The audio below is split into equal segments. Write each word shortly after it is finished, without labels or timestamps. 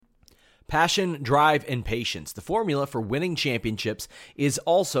Passion, drive, and patience. The formula for winning championships is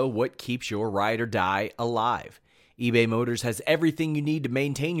also what keeps your ride or die alive. eBay Motors has everything you need to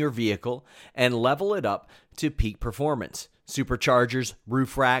maintain your vehicle and level it up to peak performance. Superchargers,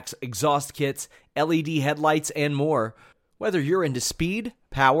 roof racks, exhaust kits, LED headlights, and more. Whether you're into speed,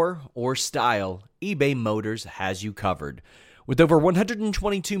 power, or style, eBay Motors has you covered. With over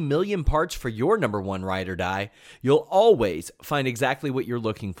 122 million parts for your number one ride or die, you'll always find exactly what you're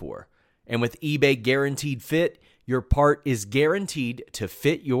looking for. And with eBay Guaranteed Fit, your part is guaranteed to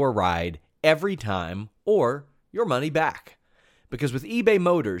fit your ride every time or your money back. Because with eBay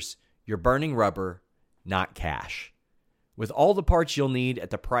Motors, you're burning rubber, not cash. With all the parts you'll need at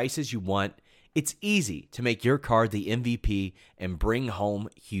the prices you want, it's easy to make your car the MVP and bring home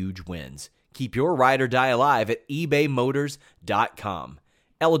huge wins. Keep your ride or die alive at ebaymotors.com.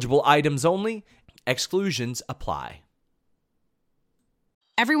 Eligible items only. Exclusions apply.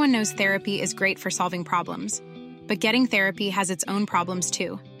 Everyone knows therapy is great for solving problems, but getting therapy has its own problems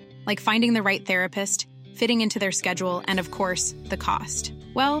too, like finding the right therapist, fitting into their schedule, and of course, the cost.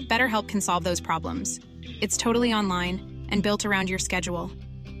 Well, BetterHelp can solve those problems. It's totally online and built around your schedule.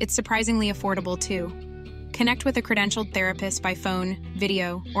 It's surprisingly affordable too. Connect with a credentialed therapist by phone,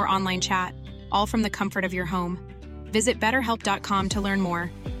 video, or online chat, all from the comfort of your home. Visit BetterHelp.com to learn more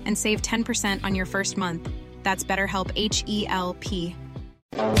and save 10% on your first month. That's BetterHelp, H-E-L-P.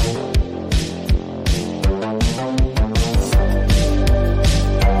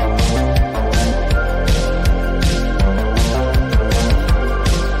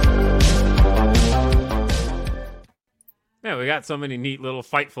 Man, we got so many neat little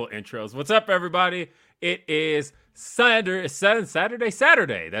Fightful intros. What's up, everybody? It is Saturday.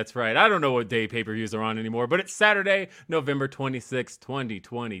 That's right. I don't know what day pay-per-views are on anymore, but it's Saturday, November 26,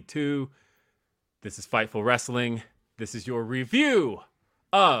 2022. This is Fightful Wrestling. This is your review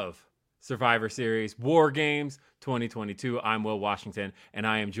of Survivor Series War Games 2022. I'm Will Washington, and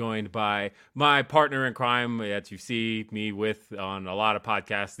I am joined by my partner in crime that you see me with on a lot of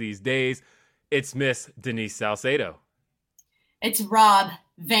podcasts these days. It's Miss Denise Salcedo. It's Rob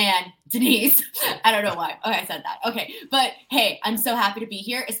Van Denise. I don't know why. Okay, I said that. Okay, but hey, I'm so happy to be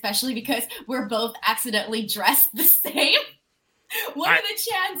here, especially because we're both accidentally dressed the same. What are the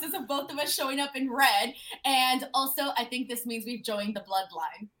chances of both of us showing up in red? And also, I think this means we've joined the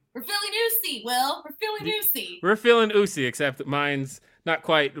bloodline. We're feeling oozy, Will. We're feeling oozy. We're feeling oozy, except mine's not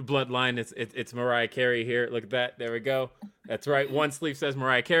quite bloodline. It's Mariah Carey here. Look at that. There we go. That's right. One sleeve says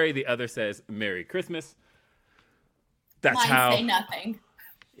Mariah Carey. The other says Merry Christmas. That's Mine how. Say nothing.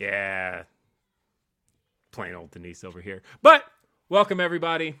 Yeah. Plain old Denise over here. But welcome,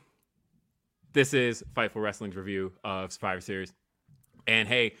 everybody. This is Fightful Wrestling's review of Survivor Series. And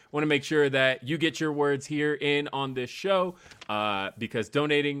hey, want to make sure that you get your words here in on this show because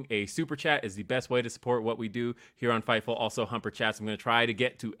donating a super chat is the best way to support what we do here on Fightful. Also, Humper Chats. I'm going to try to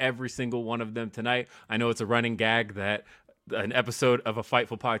get to every single one of them tonight. I know it's a running gag that an episode of a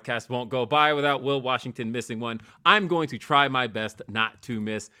Fightful podcast won't go by without Will Washington missing one. I'm going to try my best not to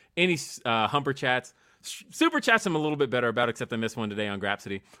miss any Humper Chats. Super Chats I'm a little bit better about, except I missed one today on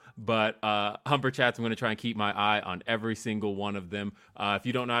Grapsity. But Humper Chats, I'm going to try and keep my eye on every single one of them. If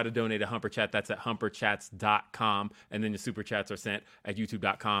you don't know how to donate a Humper Chat, that's at humperchats.com. And then the Super Chats are sent at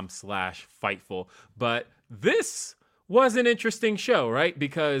youtube.com/Fightful. But this was an interesting show, right?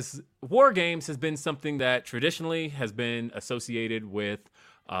 Because War Games has been something that traditionally has been associated with,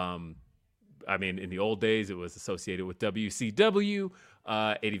 in the old days, it was associated with WCW.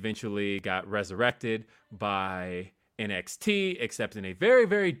 It eventually got resurrected by NXT, except in a very,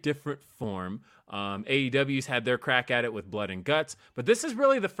 very different form. AEW's had their crack at it with Blood and Guts, but this is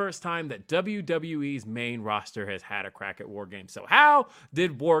really the first time that WWE's main roster has had a crack at War Games. So how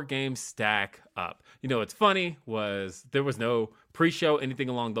did War Games stack up? You know, what's funny was there was no pre-show, anything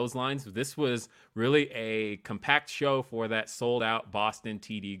along those lines. This was really a compact show for that sold-out Boston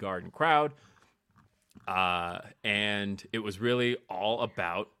TD Garden crowd. And it was really all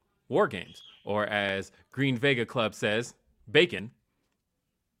about War Games, or as Green Vega Club says, bacon.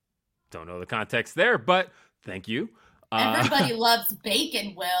 Don't know the context there, but thank you. Everybody loves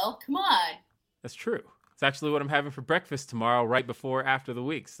bacon, Will. Come on. That's true. It's actually what I'm having for breakfast tomorrow, right before after the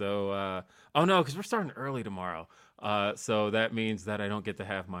week. So, oh no, because we're starting early tomorrow. So that means that I don't get to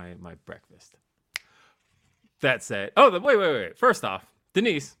have my breakfast. That said, wait. First off,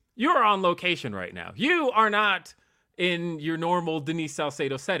 Denise, you're on location right now. You are not in your normal Denise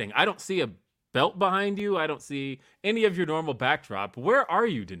Salcedo setting. I don't see a belt behind you. I don't see any of your normal backdrop. Where are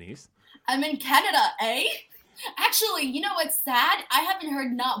you, Denise? I'm in Canada, eh? Actually, you know what's sad? I haven't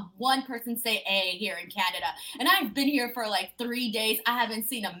heard not one person say A here in Canada. And I've been here for like 3 days. I haven't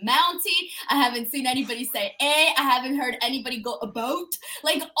seen a Mountie. I haven't seen anybody say A. I haven't heard anybody go about.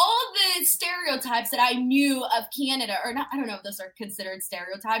 Like all the stereotypes that I knew of Canada, or not, I don't know if those are considered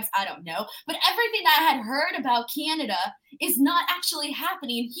stereotypes. I don't know. But everything that I had heard about Canada is not actually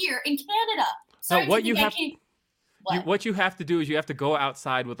happening here in Canada. Sorry, what you have to do is you have to go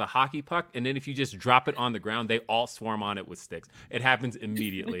outside with a hockey puck, and then if you just drop it on the ground, they all swarm on it with sticks. It happens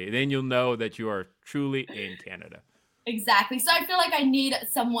immediately. Then you'll know that you are truly in Canada. Exactly. So I feel like I need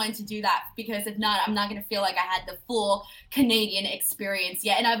someone to do that, because if not, I'm not going to feel like I had the full Canadian experience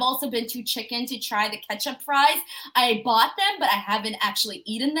yet. And I've also been too chicken to try the ketchup fries. I bought them, but I haven't actually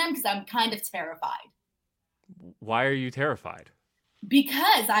eaten them because I'm kind of terrified. Why are you terrified?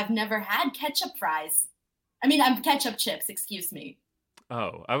 Because I've never had ketchup fries. I mean, I'm ketchup chips, excuse me.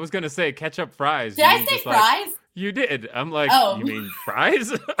 Oh, I was going to say ketchup fries. Did I say fries? You did. I'm like, You mean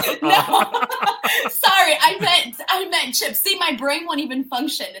fries? No. Sorry, I meant chips. See, my brain won't even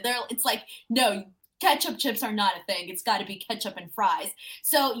function. It's like, no, ketchup chips are not a thing. It's got to be ketchup and fries.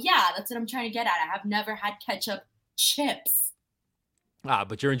 So, yeah, that's what I'm trying to get at. I have never had ketchup chips.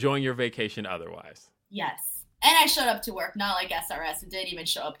 But you're enjoying your vacation otherwise. Yes. And I showed up to work, not like SRS, who didn't even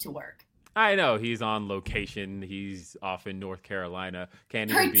show up to work. I know he's on location. He's off in North Carolina.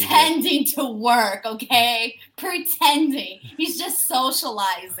 Can't even be here. Pretending to work, okay? Pretending. He's just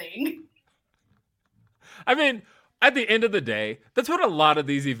socializing. I mean, at the end of the day, that's what a lot of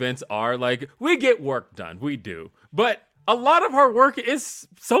these events are. Like, we get work done. We do. But a lot of our work is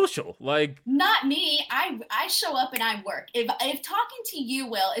social. Like, not me. I show up and I work. If talking to you,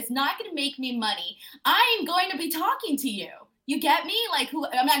 Will, is not going to make me money, I'm going to be talking to you. You get me? Like, who?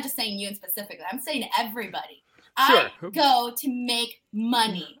 I'm not just saying you specifically. I'm saying everybody. Sure. I go to make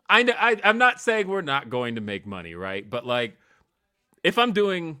money. I'm not saying we're not going to make money, right? But like, if I'm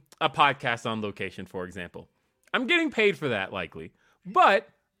doing a podcast on location, for example, I'm getting paid for that likely. But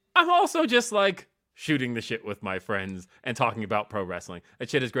I'm also just like shooting the shit with my friends and talking about pro wrestling.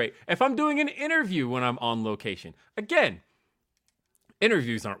 That shit is great. If I'm doing an interview when I'm on location, again,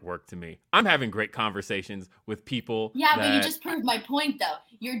 interviews aren't work to me. I'm having great conversations with people. Yeah, but you just proved my point, though.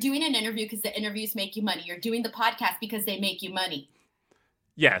 You're doing an interview because the interviews make you money. You're doing the podcast because they make you money.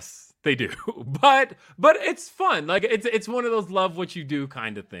 Yes, they do. But it's fun. Like, it's one of those love what you do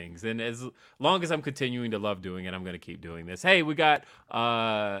kind of things. And as long as I'm continuing to love doing it, I'm going to keep doing this. Hey, we got,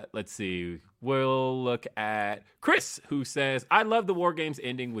 let's see. We'll look at Chris, who says, I love the War Games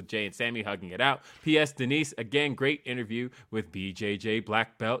ending with Jay and Sammy hugging it out. P.S. Denise, again, great interview with BJJ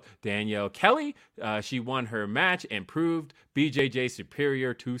Black Belt Danielle Kelly. She won her match and proved BJJ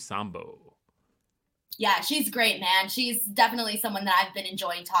superior to Sambo. Yeah, she's great, man. She's definitely someone that I've been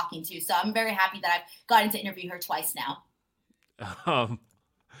enjoying talking to. So I'm very happy that I've gotten to interview her twice now.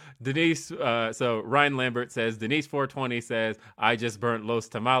 Denise, so Ryan Lambert says, Denise 420 says, I just burnt Los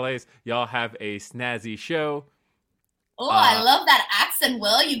Tamales. Y'all have a snazzy show. Oh, I love that accent,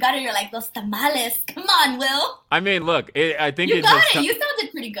 Will. You got it. You're like, Los Tamales. Come on, Will. I mean, look, I think you got it. You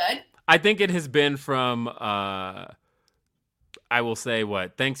sounded pretty good. I think it has been from, I will say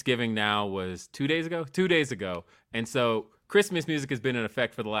Thanksgiving now was 2 days ago? 2 days ago. And so Christmas music has been in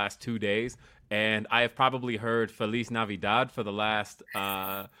effect for the last 2 days. And I have probably heard Feliz Navidad for the last,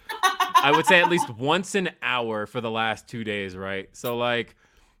 I would say at least once an hour for the last 2 days, right? So like,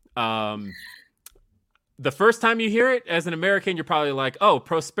 the first time you hear it as an American, you're probably like, oh,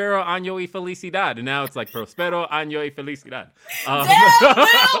 Prospero año y felicidad. And now it's like, Prospero año y felicidad. Damn,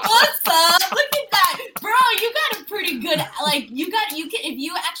 Will, what's up? Look at that. Bro, you got a pretty good, like, you can, if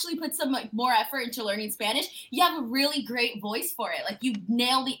you actually put some like more effort into learning Spanish, you have a really great voice for it. Like, you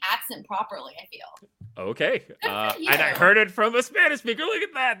nail the accent properly, I feel. Okay. And I heard it from a Spanish speaker. Look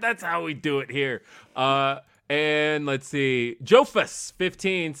at that. That's how we do it here. And let's see.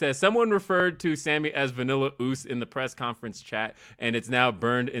 Jofus15 says, someone referred to Sammy as Vanilla Oos in the press conference chat, and it's now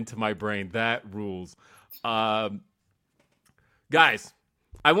burned into my brain. That rules. Guys,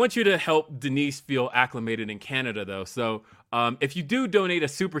 I want you to help Denise feel acclimated in Canada, though. So if you do donate a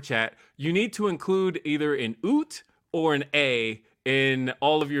super chat, you need to include either an OOT or an A in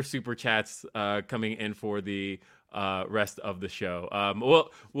all of your super chats coming in for the rest of the show.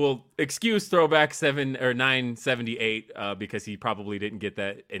 We'll excuse throwback 978 because he probably didn't get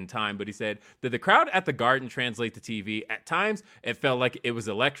that in time, but he said, did the crowd at the Garden translate to TV? At times it felt like it was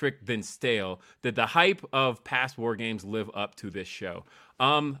electric then stale. Did the hype of past War Games live up to this show?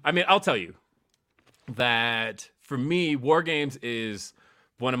 I mean, I'll tell you that for me, War Games is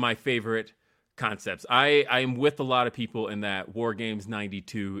one of my favorite concepts. I am with a lot of people in that War Games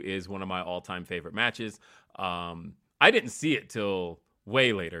 92 is one of my all-time favorite matches. I didn't see it till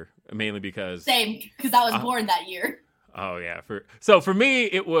way later, mainly because because I was born that year. Oh yeah. For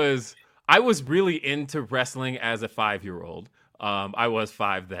me, I was really into wrestling as a 5-year-old. I was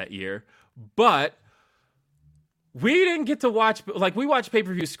 5 that year, but we didn't get to watch, like, we watched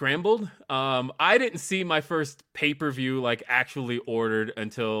pay-per-view scrambled. I didn't see my first pay-per-view like actually ordered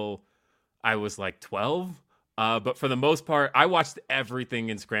until I was like 12. But for the most part, I watched everything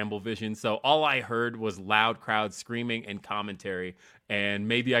in Scramble Vision. So all I heard was loud crowds screaming and commentary. And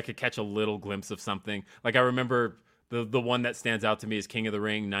maybe I could catch a little glimpse of something. Like, I remember the one that stands out to me is King of the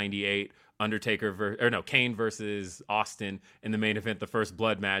Ring 98, Kane versus Austin in the main event, the first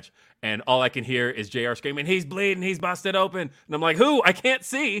blood match. And all I can hear is JR screaming, "He's bleeding, he's busted open." And I'm like, who? I can't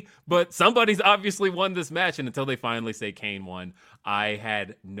see, but somebody's obviously won this match. And until they finally say Kane won, I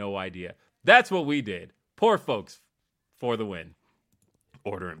had no idea. That's what we did. Poor folks for the win.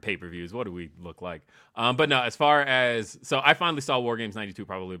 Ordering pay-per-views. What do we look like? But no, so I finally saw War Games 92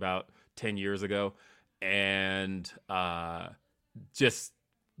 probably about 10 years ago. And just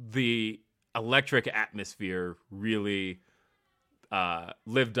the electric atmosphere really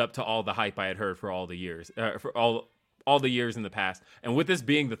lived up to all the hype I had heard for all the years, for all the years in the past. And with this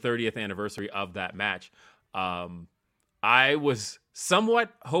being the 30th anniversary of that match, I was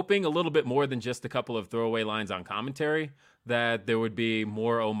somewhat hoping a little bit more than just a couple of throwaway lines on commentary, that there would be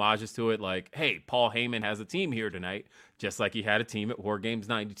more homages to it, like, hey, Paul Heyman has a team here tonight, just like he had a team at War Games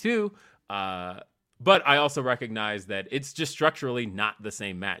 92. But I also recognize that it's just structurally not the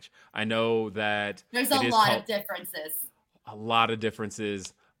same match. I know that there's a lot of differences. A lot of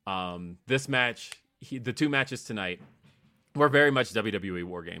differences. This match, the 2 matches tonight, were very much WWE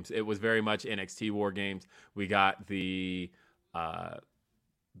War Games. It was very much NXT War Games. We got the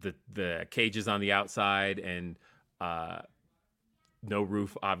cages on the outside and no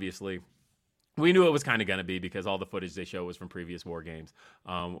roof, obviously. We knew it was kind of going to be because all the footage they show was from previous War Games.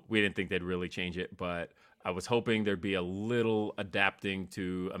 We didn't think they'd really change it, but I was hoping there'd be a little adapting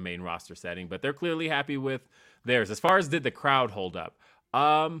to a main roster setting, but they're clearly happy with theirs. As far as did the crowd hold up,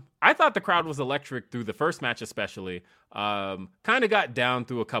 I thought the crowd was electric through the first match especially. Kind of got down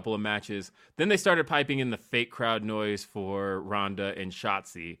through a couple of matches. Then they started piping in the fake crowd noise for Ronda and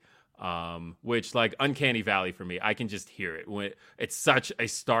Shotzi, which, like, uncanny valley for me. I can just hear it. When it's such a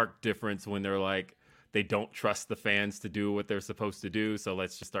stark difference when they're like, they don't trust the fans to do what they're supposed to do, so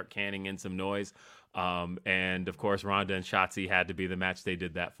let's just start canning in some noise. And of course, Ronda and Shotzi had to be the match they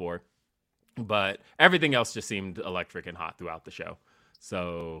did that for. But everything else just seemed electric and hot throughout the show.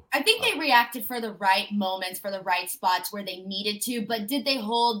 So I think they reacted for the right moments, for the right spots where they needed to, but did they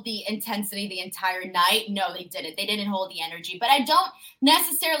hold the intensity the entire night? No, they didn't. They didn't hold the energy, but I don't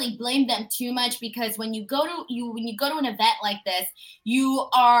necessarily blame them too much, because when you go to an event like this, you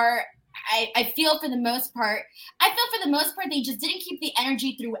are, I feel for the most part, they just didn't keep the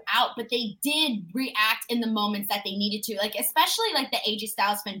energy throughout, but they did react in the moments that they needed to. Like, especially like the AJ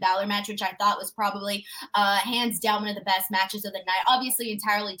Styles Finn Balor match, which I thought was probably hands down one of the best matches of the night. Obviously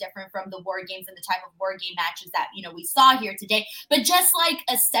entirely different from the War Games and the type of War Game matches that, we saw here today. But just like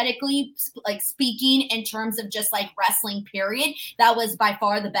aesthetically, like speaking in terms of just like wrestling period, that was by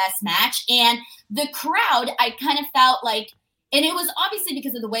far the best match. And the crowd, I kind of felt like, and it was obviously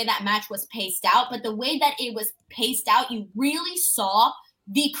because of the way that match was paced out, but the way that it was paced out, you really saw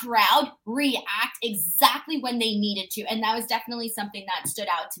the crowd react exactly when they needed to. And that was definitely something that stood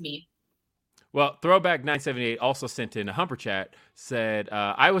out to me. Well, Throwback 978 also sent in a Humper Chat, said,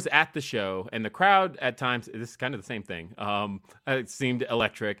 I was at the show, and the crowd at times, this is kind of the same thing, it seemed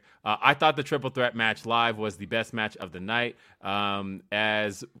electric. I thought the triple threat match live was the best match of the night,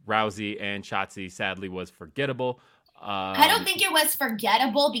 as Rousey and Shotzi sadly was forgettable. I don't think it was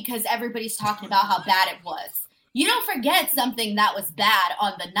forgettable because everybody's talking about how bad it was. You don't forget something that was bad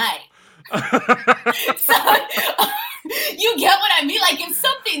on the night. So you get what I mean? Like, if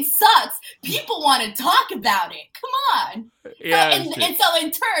something sucks, people want to talk about it. Come on. Yeah. And so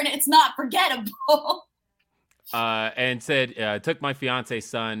in turn, it's not forgettable. And said, took my fiance's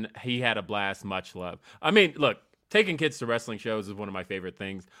son. He had a blast. Much love. I mean, look, taking kids to wrestling shows is one of my favorite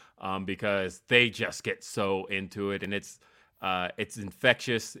things, because they just get so into it, and it's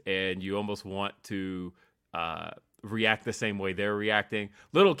infectious, and you almost want to react the same way they're reacting.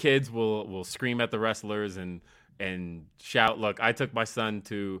 Little kids will scream at the wrestlers and shout. Look, I took my son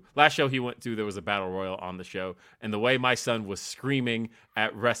to last show he went to. There was a battle royal on the show, and the way my son was screaming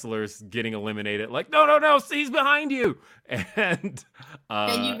at wrestlers getting eliminated, like, no, he's behind you. And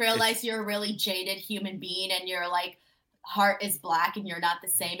then you realize you're a really jaded human being, and your like heart is black, and you're not the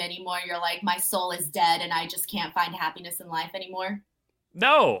same anymore. You're like, my soul is dead, and I just can't find happiness in life anymore.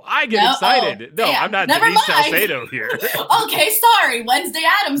 No, I get excited. No, yeah, I'm not never Denise mind. Salcedo here. Okay, sorry. Wednesday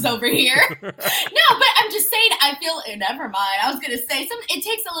Addams over here. No, but I'm just saying, I feel, never mind. I was going to say, it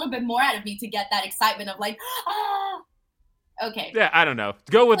takes a little bit more out of me to get that excitement of like, okay. Yeah, I don't know.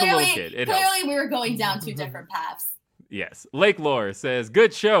 Go with Clearly, the little kid. Clearly, we were going down two different paths. Yes. Lake Lore says,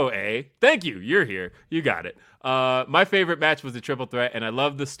 good show, eh? Thank you. You're here. You got it. My favorite match was the triple threat, and I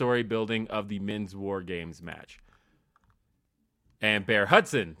love the story building of the men's War Games match. And Bear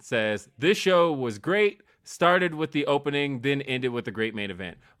Hudson says, this show was great. Started with the opening, then ended with a great main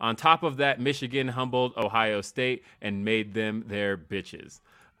event. On top of that, Michigan humbled Ohio State and made them their bitches.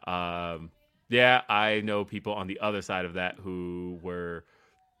 Yeah, I know people on the other side of that who were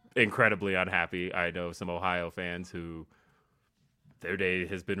incredibly unhappy. I know some Ohio fans who their day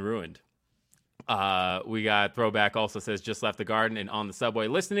has been ruined. We got Throwback also says, just left the garden and on the subway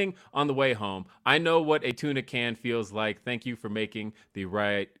listening on the way home. I know what a tuna can feels like. Thank you for making the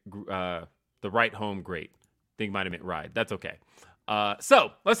right home great. Think might have meant ride. That's okay.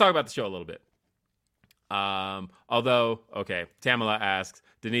 So let's talk about the show a little bit. Tamala asks,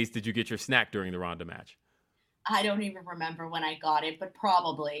 Denise, did you get your snack during the Ronda match? I don't even remember when I got it, but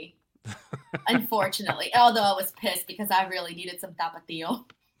probably. Unfortunately. Although I was pissed because I really needed some tapatio.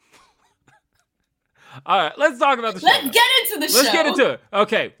 All right, let's talk about the show. Let's get into the show. Let's get into it.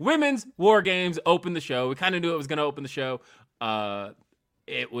 Okay, Women's War Games opened the show. We kind of knew it was going to open the show.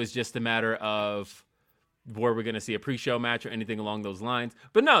 It was just a matter of were we going to see a pre-show match or anything along those lines.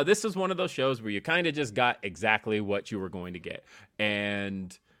 But no, this was one of those shows where you kind of just got exactly what you were going to get.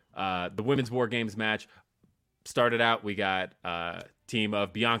 And the Women's War Games match started out, we got a team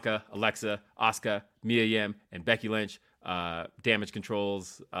of Bianca, Alexa, Asuka, Mia Yim, and Becky Lynch. Damage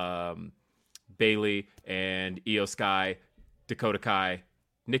Control's Bayley and Io Sky, Dakota Kai,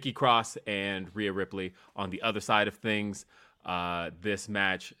 Nikki Cross, and Rhea Ripley. On the other side of things, this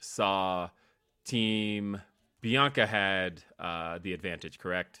match saw Team Bianca had the advantage,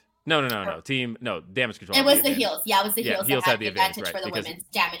 correct? No. Damage Control. It was the heels. Yeah, it was the heels that had the advantage right, for the women's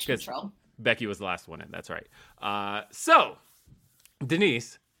Damage Control. Becky was the last one in. That's right. So,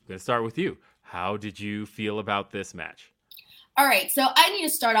 Denise, I'm going to start with you. How did you feel about this match? All right, so I need to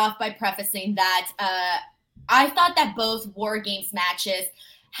start off by prefacing that I thought that both War Games matches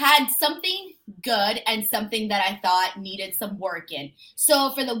had something good and something that I thought needed some work in.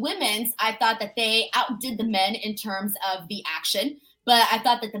 So for the women's, I thought that they outdid the men in terms of the action, but I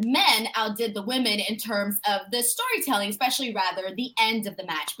thought that the men outdid the women in terms of the storytelling, especially rather the end of the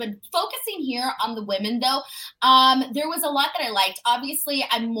match. But focusing here on the women, though, there was a lot that I liked. Obviously,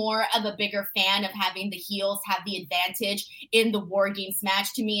 I'm more of a bigger fan of having the heels have the advantage in the War Games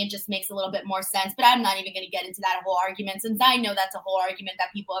match. To me, it just makes a little bit more sense. But I'm not even going to get into that whole argument, since I know that's a whole argument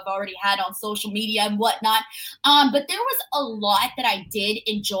that people have already had on social media and whatnot. But there was a lot that I did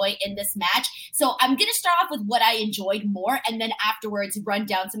enjoy in this match. So I'm going to start off with what I enjoyed more, and then afterwards run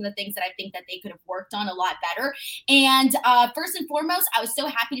down some of the things that I think that they could have worked on a lot better. And first and foremost, I was so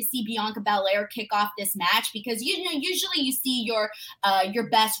happy to see Bianca Belair kick off this match, because usually you see your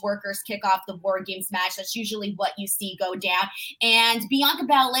best workers kick off the War Games match. That's usually what you see go down. And Bianca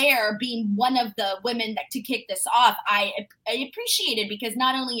Belair being one of the women that to kick this off, I appreciate it, because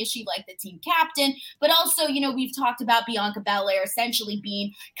not only is she like the team captain, but also, we've talked about Bianca Belair essentially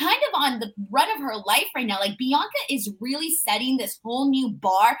being kind of on the run of her life right now. Like, Bianca is really setting this whole new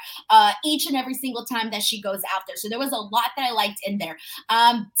bar each and every single time that she goes out there. So there was a lot that I liked in there.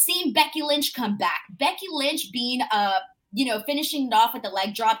 Seeing Becky Lynch come back. Becky Lynch being finishing it off with the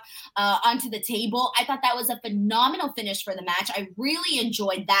leg drop onto the table. I thought that was a phenomenal finish for the match. I really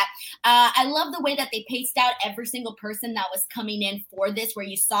enjoyed that. I love the way that they paced out every single person that was coming in for this, where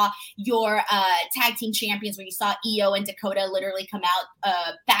you saw your tag team champions, where you saw Io and Dakota literally come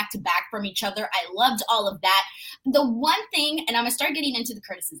out back to back from each other. I loved all of that. The one thing, and I'm going to start getting into the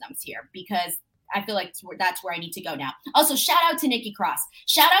criticisms here, because I feel like that's where I need to go now. Also, shout out to Nikki Cross.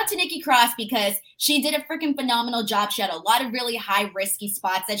 Shout out to Nikki Cross, because she did a freaking phenomenal job. She had a lot of really high risky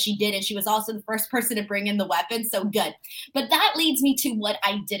spots that she did, and she was also the first person to bring in the weapon, so good. But that leads me to what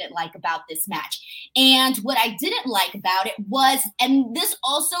I didn't like about this match. And what I didn't like about it was, and this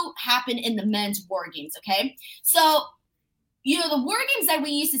also happened in the men's War Games, okay? So, the War Games that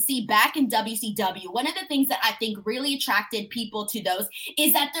we used to see back in WCW, one of the things that I think really attracted people to those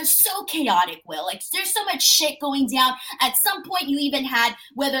is that they're so chaotic, Will. Like, there's so much shit going down. At some point, you even had,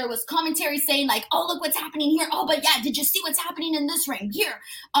 whether it was commentary saying, like, oh, look what's happening here. Oh, but yeah, did you see what's happening in this ring? Here.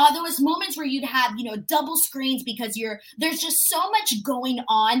 There was moments where you'd have, double screens, because there's just so much going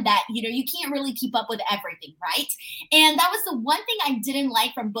on that, you can't really keep up with everything, right? And that was the one thing I didn't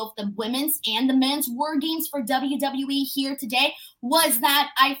like from both the women's and the men's War Games for WWE here today. today was that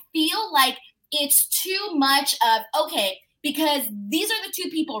I feel like it's too much of, okay, because these are the two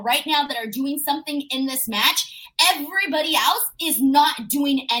people right now that are doing something in this match. Everybody else is not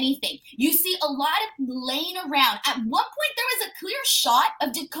doing anything. You see a lot of laying around. At one point, there was a clear shot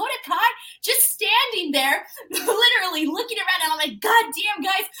of Dakota Kai just standing there, literally looking around. And I'm like, God damn,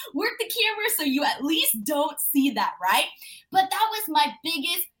 guys, work the camera so you at least don't see that, right? But that was my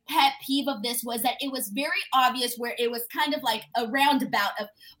biggest pet peeve of this, was that it was very obvious, where it was kind of like a roundabout of,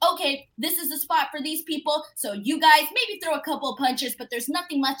 okay, this is the spot for these people, so you guys maybe throw a couple of punches, but there's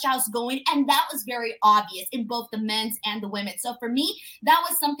nothing much else going. And that was very obvious in both the men's and the women. So for me, that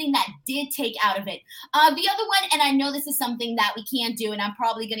was something that did take out of it. The other one, and I know this is something that we can't do, and I'm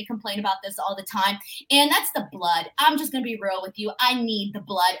probably going to complain about this all the time, and that's the blood. I'm just going to be real with you. I need the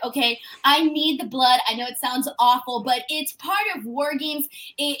blood, okay? I need the blood. I know it sounds awful, but it's part of War Games.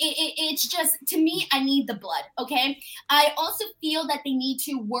 It's just, to me, I need the blood, okay? I also feel that they need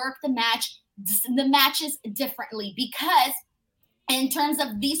to work the matches differently, because in terms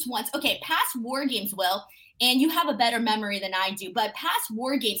of these ones, okay, past War Games, Will, and you have a better memory than I do, but past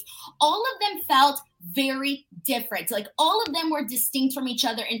War Games, all of them felt very different. Like, all of them were distinct from each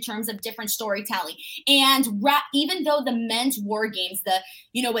other in terms of different storytelling. And even though the men's War Games,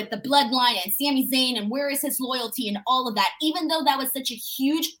 with the bloodline and Sami Zayn and where is his loyalty and all of that, even though that was such a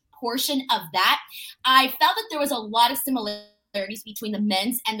huge portion of that, I felt that there was a lot of similarities between the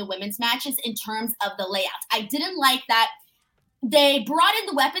men's and the women's matches in terms of the layouts. I didn't like that they brought in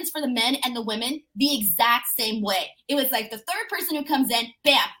the weapons for the men and the women the exact same way. It was like the third person who comes in,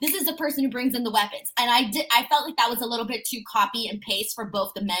 bam, this is the person who brings in the weapons. And I felt like that was a little bit too copy and paste for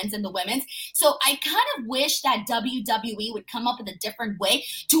both the men's and the women's. So I kind of wish that WWE would come up with a different way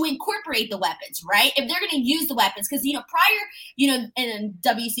to incorporate the weapons, right? If they're going to use the weapons, because, prior, in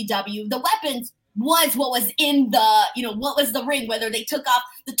WCW, the weapons was what was in the, what was the ring, whether they took off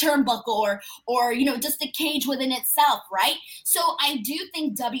the turnbuckle or just the cage within itself, right? So I do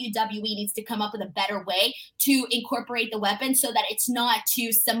think WWE needs to come up with a better way to incorporate the weapon so that it's not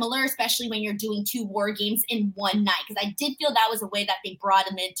too similar, especially when you're doing two War Games in one night. Because I did feel that was a way that they brought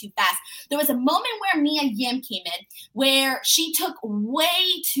them in too fast. There was a moment where Mia Yim came in where she took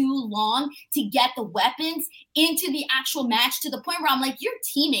way too long to get the weapons into the actual match, to the point where I'm like, your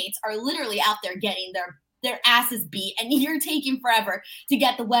teammates are literally out there getting their asses beat, and you're taking forever to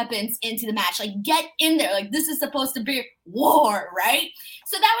get the weapons into the match. Like, get in there. Like, this is supposed to be war, right?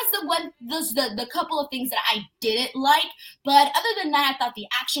 So that was the couple of things that I didn't like. But other than that, I thought the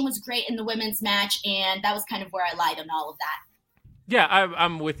action was great in the women's match, and that was kind of where I lied on all of that. Yeah,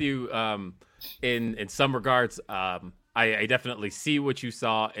 I'm with you in some regards. I definitely see what you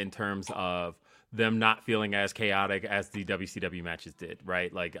saw in terms of them not feeling as chaotic as the WCW matches did,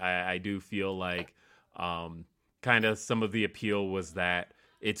 right? Like, I do feel like kind of some of the appeal was that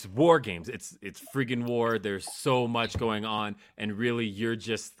it's War Games. It's friggin' war. There's so much going on, and really you're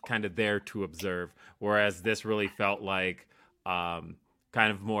just kind of there to observe. Whereas this really felt like kind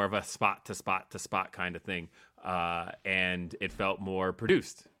of more of a spot to spot kind of thing. And it felt more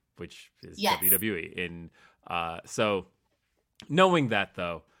produced, which is yes. WWE. So knowing that,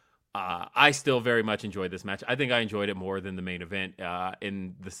 though, I still very much enjoyed this match. I think I enjoyed it more than the main event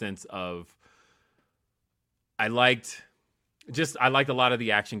in the sense of I liked a lot of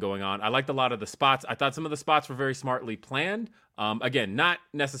the action going on. I liked a lot of the spots. I thought some of the spots were very smartly planned. Again, not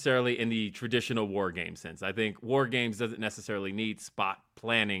necessarily in the traditional War Game sense. I think War Games doesn't necessarily need spot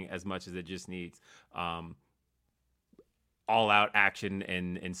planning as much as it just needs all-out action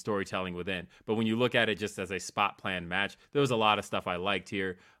and storytelling within. But when you look at it just as a spot plan match, there was a lot of stuff I liked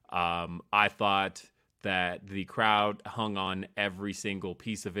here. I thought that the crowd hung on every single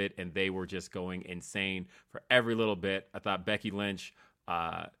piece of it, and they were just going insane for every little bit. I thought Becky Lynch,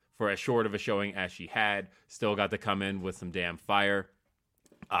 for as short of a showing as she had, still got to come in with some damn fire.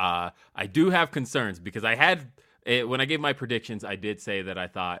 I do have concerns because when I gave my predictions, I did say that I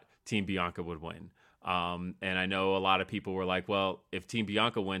thought Team Bianca would win. And I know a lot of people were like, well, if Team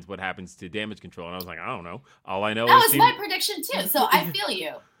Bianca wins, what happens to Damage Control? And I was like, I don't know. All I know that is was my prediction too, so I feel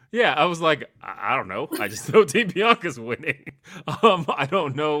you. Yeah, I was like, I don't know. I just know Team Bianca's winning. I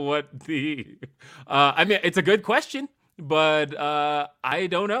don't know what I mean, it's a good question, but I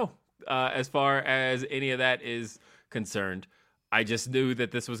don't know as far as any of that is concerned. I just knew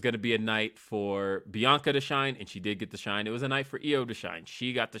that this was going to be a night for Bianca to shine, and she did get to shine. It was a night for Io to shine.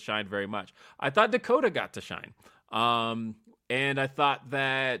 She got to shine very much. I thought Dakota got to shine. And I thought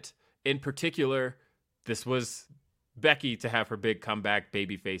that, in particular, this was Becky to have her big comeback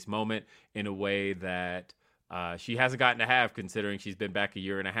babyface moment in a way that she hasn't gotten to have, considering she's been back a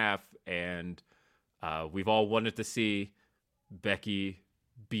year and a half, and we've all wanted to see Becky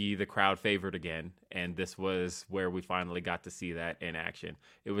be the crowd favorite again, and this was where we finally got to see that in action.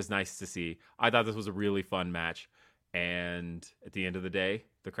 It was nice to see. I thought this was a really fun match, and at the end of the day,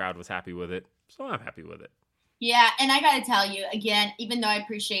 the crowd was happy with it, so I'm happy with it. Yeah, and I got to tell you, again, even though I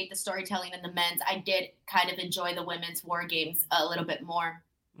appreciate the storytelling in the men's, I did kind of enjoy the women's War Games a little bit more.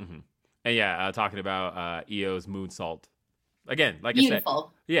 Mm-hmm. And yeah, talking about Io's moonsault. Again, like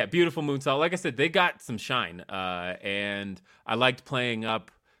Beautiful. I said, beautiful moonsault. Like I said, they got some shine, and I liked playing up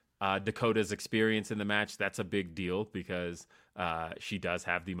Dakota's experience in the match. That's a big deal because she does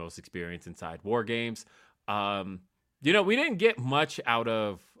have the most experience inside War Games. We didn't get much out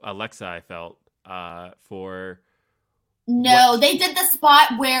of Alexa, I felt, for... No, they did the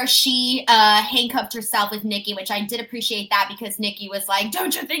spot where she handcuffed herself with Nikki, which I did appreciate that because Nikki was like,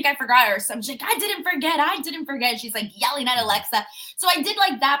 don't you think I forgot her? So I'm like, I didn't forget. She's like yelling at Alexa. So I did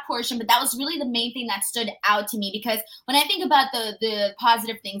like that portion, but that was really the main thing that stood out to me because when I think about the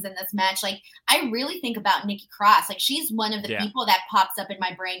positive things in this match, like I really think about Nikki Cross. Like she's one of the people that pops up in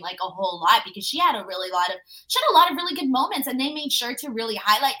my brain like a whole lot because she had a lot of really good moments, and they made sure to really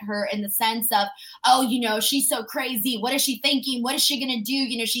highlight her in the sense of, oh, she's so crazy. What is she thinking? What is she going to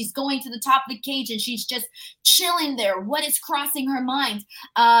do? She's going to the top of the cage and she's just chilling there. What is crossing her mind?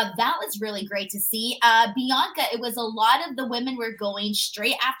 That was really great to see. Bianca, it was a lot of the women were going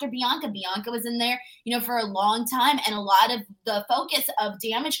straight after Bianca. Bianca was in there, for a long time, and a lot of the focus of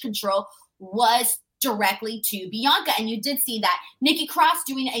Damage Control was directly to Bianca. And you did see that Nikki Cross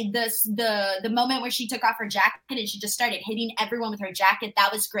doing the moment where she took off her jacket and she just started hitting everyone with her jacket.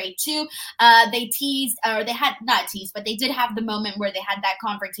 That was great too. They did have the moment where they had that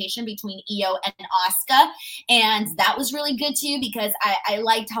confrontation between Io and Asuka, and that was really good too because I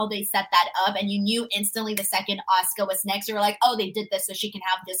liked how they set that up, and you knew instantly the second Asuka was next, you were like, oh, they did this so she can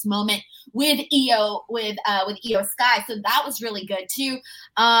have this moment with Io with Io Sky. So that was really good too.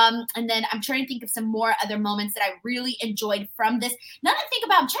 And then I'm trying to think of some more other moments that I really enjoyed from this. Now that I think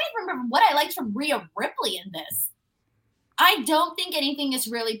about, I'm trying to remember what I liked from Rhea Ripley in this. I don't think anything is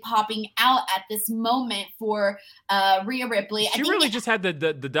really popping out at this moment for Rhea Ripley. She really just had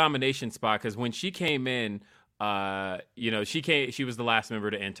the domination spot because when she came in, she was the last member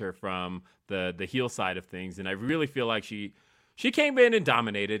to enter from the heel side of things, and I really feel like she came in and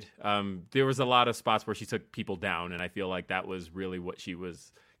dominated. There was a lot of spots where she took people down, and I feel like that was really what she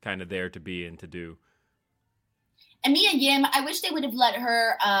was kind of there to be and to do. And Mia Yim, I wish they would have let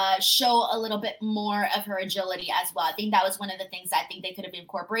her show a little bit more of her agility as well. I think that was one of the things I think they could have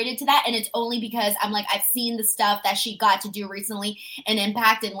incorporated to that. And it's only because I've seen the stuff that she got to do recently in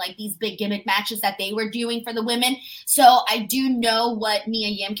Impact and like these big gimmick matches that they were doing for the women. So I do know what Mia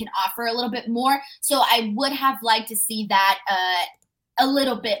Yim can offer a little bit more. So I would have liked to see that a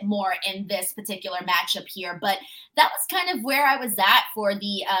little bit more in this particular matchup here, but that was kind of where I was at for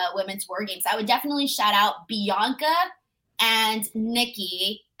the women's War Games. I would definitely shout out Bianca and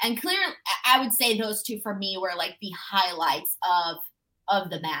Nikki, and clearly I would say those two for me were like the highlights of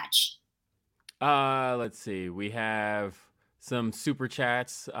the match. Let's see. We have some super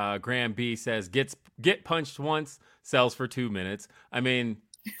chats. Graham B says, get punched once, sells for 2 minutes. I mean,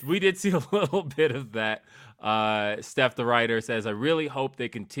 we did see a little bit of that. Steph, the writer, says, I really hope they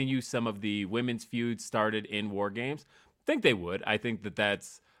continue some of the women's feuds started in War Games. I think they would. I think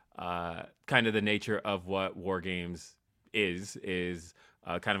that's kind of the nature of what War Games is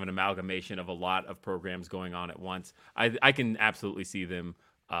kind of an amalgamation of a lot of programs going on at once. I can absolutely see them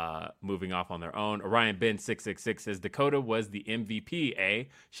moving off on their own. Orion Ben 666 says Dakota was the MVP.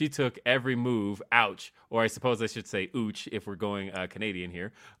 She took every move. Ouch. Or I suppose I should say ooch if we're going Canadian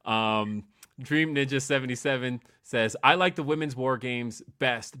here. Dream Ninja 77 says, I like the women's War Games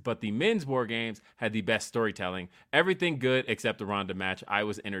best, but the men's War Games had the best storytelling. Everything good except the Ronda match. I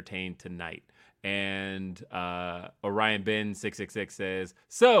was entertained tonight. And Orion Ben 666 says,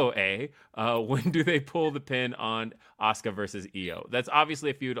 so when do they pull the pin on Asuka versus Io? That's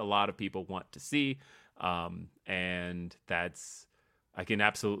obviously a feud a lot of people want to see, and I can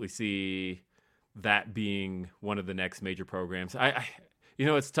absolutely see that being one of the next major programs.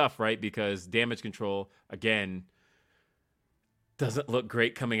 It's tough, right? Because Damage Control again doesn't look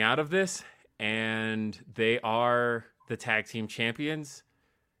great coming out of this, and they are the tag team champions.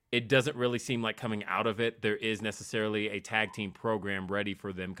 It doesn't really seem like coming out of it, there is necessarily a tag team program ready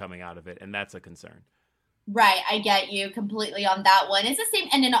for them coming out of it. And that's a concern. Right. I get you completely on that one. It's the same.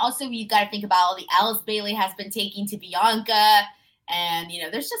 And then also you got to think about all the Alice Bailey has been taking to Bianca. And,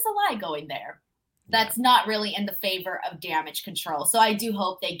 there's just a lot going there. That's not really in the favor of Damage Control. So I do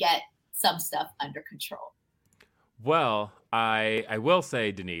hope they get some stuff under control. Well, I will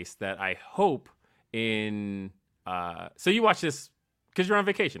say, Denise, that I hope in So you watch this because you're on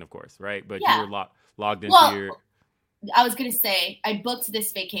vacation, of course, right? But Yeah. you were logged into Well, your. I was going to say, I booked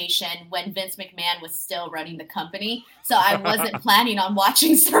this vacation when Vince McMahon was still running the company. So I wasn't planning on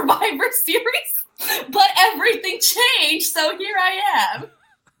watching Survivor Series, but everything changed. So here I am.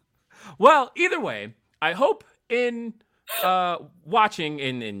 Well, either way, I hope in watching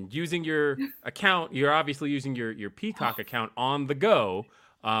and using your account, you're obviously using your Peacock account on the go.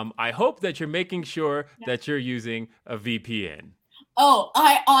 I hope that you're making sure that you're using a VPN. Oh,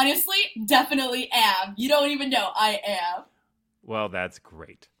 I honestly definitely am. You don't even know I am. Well, that's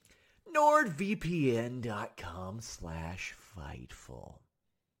great. NordVPN.com/Fightful.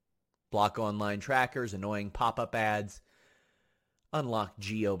 Block online trackers, annoying pop-up ads, unlock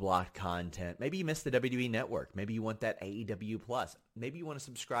geo-blocked content. Maybe you missed the WWE Network. Maybe you want that AEW Plus. Maybe you want to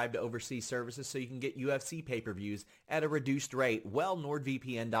subscribe to overseas services so you can get UFC pay-per-views at a reduced rate. Well,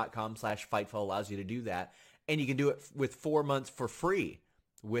 NordVPN.com/Fightful allows you to do that. And you can do it with 4 months for free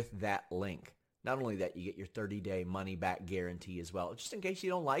with that link. Not only that, you get your 30-day money-back guarantee as well, just in case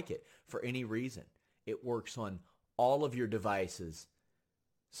you don't like it for any reason. It works on all of your devices,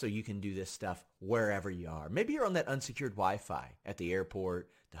 so you can do this stuff wherever you are. Maybe you're on that unsecured Wi-Fi at the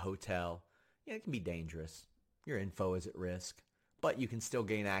airport, the hotel. Yeah, it can be dangerous. Your info is at risk. But you can still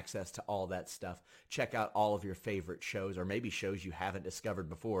gain access to all that stuff. Check out all of your favorite shows, or maybe shows you haven't discovered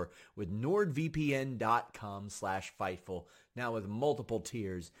before, with NordVPN.com/Fightful, now with multiple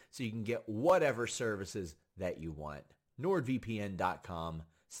tiers, so you can get whatever services that you want.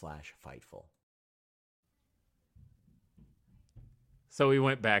 NordVPN.com/Fightful. So we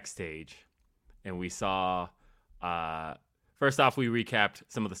went backstage, and we saw, first off, we recapped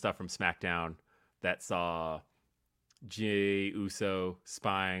some of the stuff from SmackDown that saw Jey Uso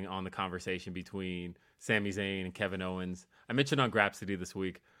spying on the conversation between Sami Zayn and Kevin Owens. I mentioned on Grapsody this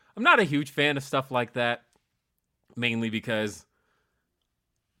week, I'm not a huge fan of stuff like that, mainly because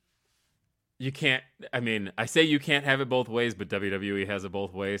you can't, I say you can't have it both ways, but WWE has it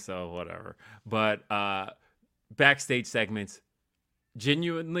both ways, so whatever. But backstage segments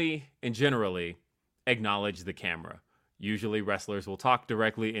genuinely and generally acknowledge the camera. Usually wrestlers will talk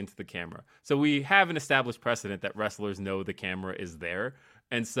directly into the camera. So we have an established precedent that wrestlers know the camera is there.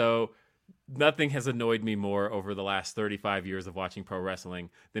 And so nothing has annoyed me more over the last 35 years of watching pro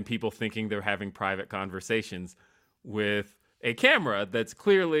wrestling than people thinking they're having private conversations with a camera that's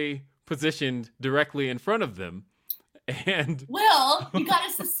clearly positioned directly in front of them. And Will, you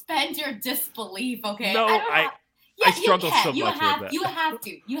gotta suspend your disbelief, okay? No, I struggle so much with that. You have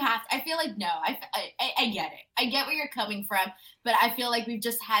to. I feel like, no, I get it. I get where you're coming from, but I feel like we've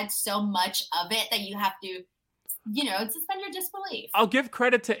just had so much of it that you have to, suspend your disbelief. I'll give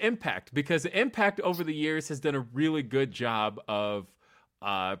credit to Impact, because Impact over the years has done a really good job of,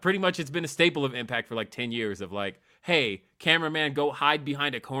 pretty much it's been a staple of Impact for like 10 years of like, hey, cameraman, go hide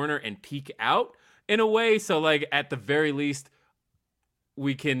behind a corner and peek out in a way. So like at the very least,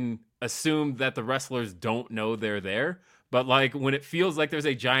 we can assume that the wrestlers don't know they're there. But like when it feels like there's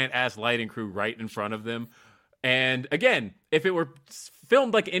a giant ass lighting crew right in front of them. And again, if it were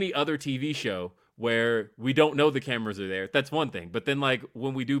filmed like any other TV show where we don't know the cameras are there, that's one thing. But then like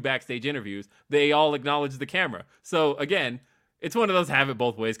when we do backstage interviews, they all acknowledge the camera. So again, it's one of those have it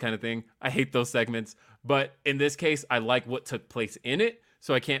both ways kind of thing. I hate those segments. But in this case, I like what took place in it.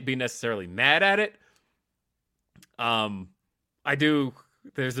 So I can't be necessarily mad at it.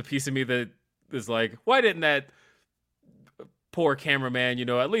 There's a piece of me that is like, why didn't that poor cameraman,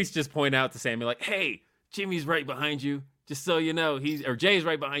 at least just point out to Sammy, like, hey, Jimmy's right behind you. Just so you know, Jay's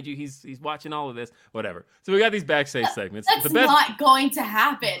right behind you. He's watching all of this, whatever. So we got these backstage segments. That's not going to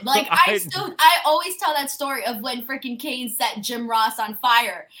happen. Like I always tell that story of when freaking Kane set Jim Ross on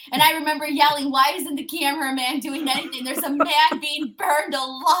fire. And I remember yelling, why isn't the cameraman doing anything? There's a man being burned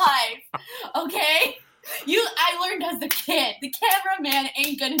alive. Okay? I learned as a kid, the cameraman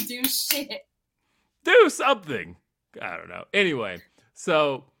ain't gonna do shit. Do something. I don't know. Anyway,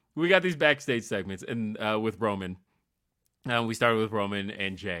 so we got these backstage segments and with Roman. We started with Roman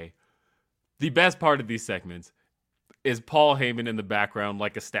and Jay. The best part of these segments is Paul Heyman in the background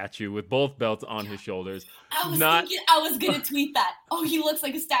like a statue with both belts on his shoulders. I was going to tweet that. Oh, he looks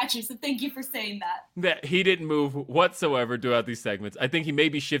like a statue, so thank you for saying that. That he didn't move whatsoever throughout these segments. I think he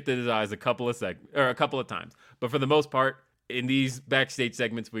maybe shifted his eyes a couple of times. But for the most part, in these backstage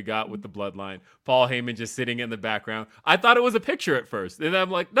segments we got with the Bloodline, Paul Heyman just sitting in the background. I thought it was a picture at first. And I'm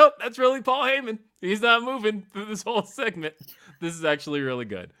like, nope, that's really Paul Heyman. He's not moving through this whole segment. This is actually really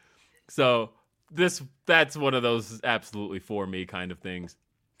good. So that's one of those absolutely for me kind of things.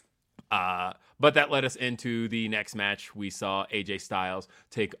 But that led us into the next match. We saw AJ Styles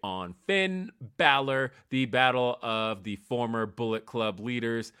take on Finn Balor, the battle of the former Bullet Club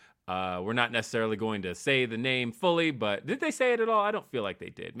leaders. We're not necessarily going to say the name fully, but did they say it at all? I don't feel like they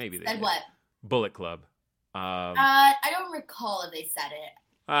did. Maybe they did. What? Bullet Club. I don't recall if they said it.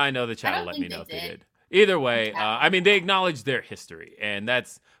 I know the chat will let me know if they did. Either way, I mean, they acknowledged their history, and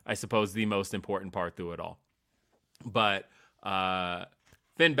that's, I suppose, the most important part through it all. But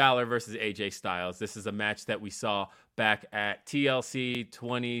Finn Balor versus AJ Styles. This is a match that we saw back at TLC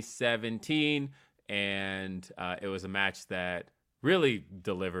 2017, and it was a match that really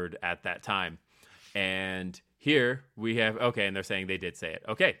delivered at that time. And here we have, okay, and they're saying they did say it.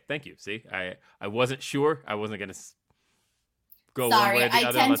 Okay, thank you. See, I wasn't sure. I wasn't going to go one way or the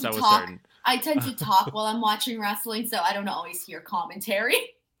other unless I was certain. I tend to talk while I'm watching wrestling, so I don't always hear commentary.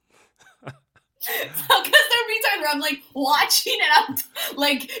 So, because there be times where I'm like watching and I'm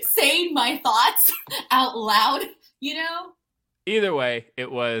like saying my thoughts out loud, you know? Either way,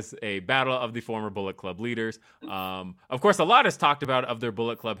 it was a battle of the former Bullet Club leaders. Of course, a lot is talked about of their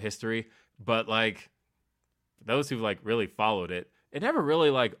Bullet Club history, but like those who like really followed it, it never really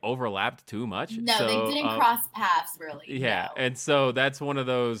like overlapped too much. No, so, they didn't cross paths really. Yeah, no. And so that's one of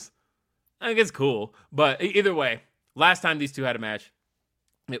those. I think it's cool, but either way, last time these two had a match,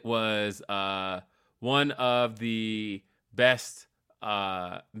 it was one of the best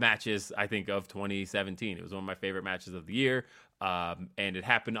matches, I think, of 2017. It was one of my favorite matches of the year, and it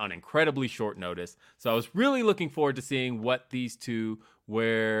happened on incredibly short notice. So I was really looking forward to seeing what these two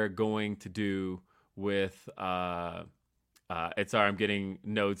were going to do with... I'm getting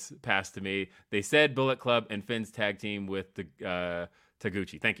notes passed to me. They said Bullet Club and Finn's tag team with the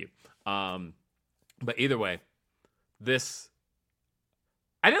Taguchi. Thank you. But either way,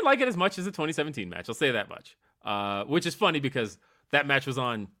 I didn't like it as much as the 2017 match. I'll say that much. Which is funny because that match was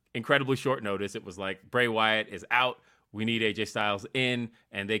on incredibly short notice. It was like Bray Wyatt is out. We need AJ Styles in.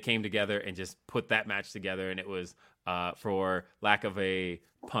 And they came together and just put that match together. And it was, for lack of a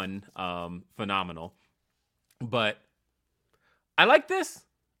pun, phenomenal. But I like this.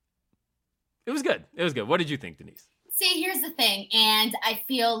 It was good. It was good. What did you think, Denise? See, here's the thing, and I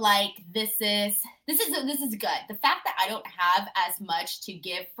feel like this is good. The fact that I don't have as much to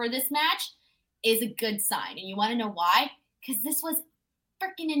give for this match is a good sign. And you want to know why? Because this was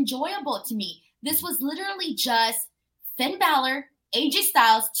freaking enjoyable to me. This was literally just Finn Balor, AJ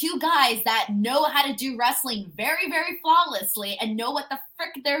Styles, two guys that know how to do wrestling very, very flawlessly and know what the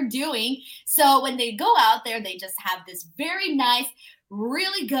frick they're doing. So when they go out there, they just have this very nice,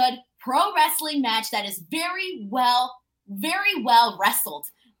 really good pro wrestling match that is very well wrestled.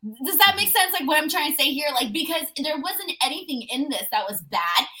 Does that make sense? Like what I'm trying to say here? Like, because there wasn't anything in this that was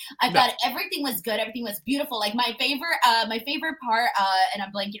bad. I thought everything was good. Everything was beautiful. Like my favorite part, and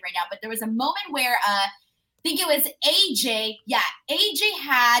I'm blanking right now, but there was a moment where, I think it was AJ. Yeah. AJ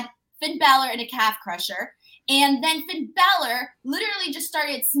had Finn Balor in a calf crusher. And then Finn Balor literally just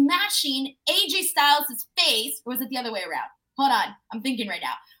started smashing AJ Styles' face. Or was it the other way around? Hold on. I'm thinking right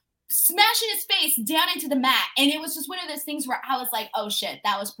now. Smashing his face down into the mat. And it was just one of those things where I was like, oh shit,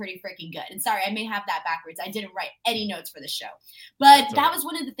 that was pretty freaking good. And sorry, I may have that backwards. I didn't write any notes for the show. But that was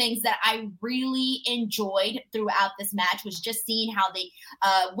one of the things that I really enjoyed throughout this match, was just seeing how they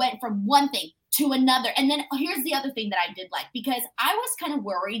went from one thing to another. And then here's the other thing that I did like, because I was kind of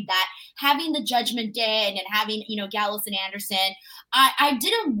worried that having the Judgment Day and then having, Gallows and Anderson, I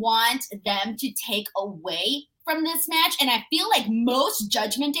didn't want them to take away from this match. And I feel like most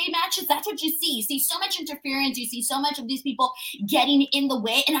Judgment Day matches, that's what you see. You see so much interference. You see so much of these people getting in the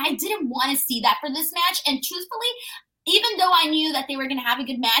way. And I didn't want to see that for this match. And truthfully, even though I knew that they were going to have a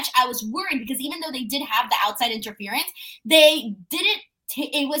good match, I was worried because even though they did have the outside interference, they didn't,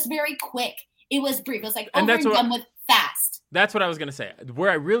 it was very quick. It was brief. It was like over and done with fast. That's what I was going to say.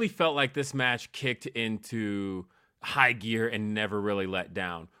 Where I really felt like this match kicked into high gear and never really let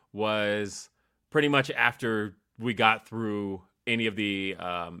down was pretty much after we got through any of the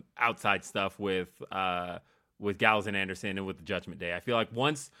outside stuff with Gallows and Anderson and with the Judgment Day. I feel like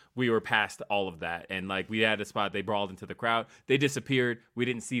once we were past all of that and like we had a spot, they brawled into the crowd, they disappeared, we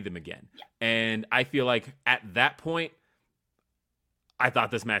didn't see them again. Yeah. And I feel like at that point, I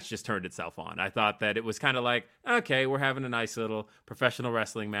thought this match just turned itself on. I thought that it was kind of like, okay, we're having a nice little professional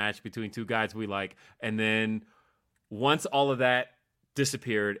wrestling match between two guys we like. And then once all of that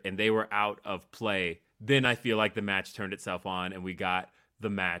disappeared and they were out of play, then I feel like the match turned itself on and we got the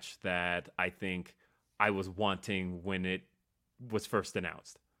match that I think I was wanting when it was first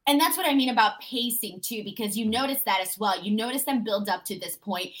announced. And that's what I mean about pacing too, because you notice that as well. You notice them build up to this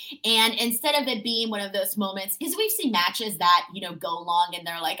point, and instead of it being one of those moments, because we've seen matches that, go long and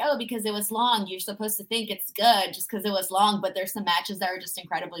they're like, oh, because it was long, you're supposed to think it's good just because it was long. But there's some matches that are just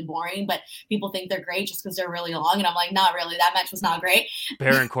incredibly boring, but people think they're great just because they're really long. And I'm like, not really. That match was not great.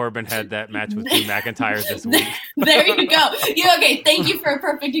 Baron Corbin had that match with Drew McIntyre this week. There you go. Okay, thank you for a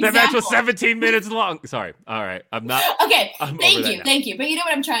perfect example. That match was 17 minutes long. Sorry. All right. I'm not. Okay. Thank you. But you know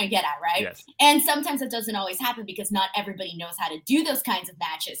what I'm trying to get at, right? Yes. And sometimes it doesn't always happen because not everybody knows how to do those kinds of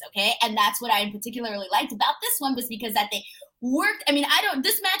matches. Okay. And that's what I particularly liked about this one, was because that they worked. I mean,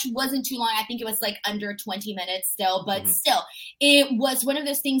 this match wasn't too long. I think it was like under 20 minutes still, but still, it was one of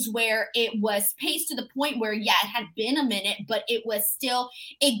those things where it was paced to the point where, it had been a minute, but it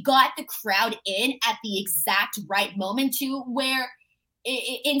got the crowd in at the exact right moment to where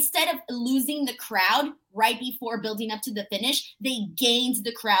instead of losing the crowd right before building up to the finish, they gained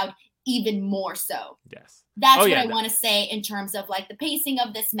the crowd even more so. Yes. That's what I want to say in terms of like the pacing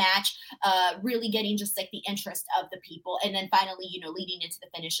of this match, really getting just like the interest of the people. And then finally, leading into the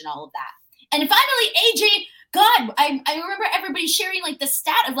finish and all of that. And finally, AJ, God, I remember everybody sharing like the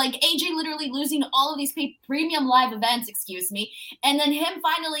stat of like AJ literally losing all of these premium live events, and then him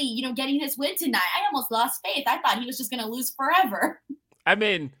finally, getting his win tonight. I almost lost faith. I thought he was just going to lose forever. I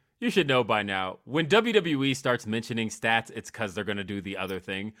mean, you should know by now, when WWE starts mentioning stats, it's because they're going to do the other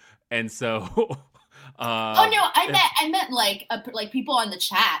thing. And so... oh no, I meant like people on the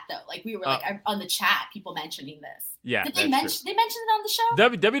chat though. Like we were on the chat, people mentioning this. Yeah, did they mention it on the show?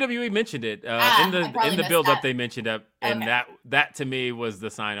 WWE mentioned it in the build up. They mentioned it, and that to me was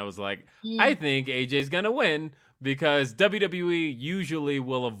the sign. I was like, I think AJ's gonna win, because WWE usually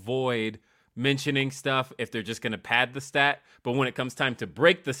will avoid mentioning stuff if they're just gonna pad the stat. But when it comes time to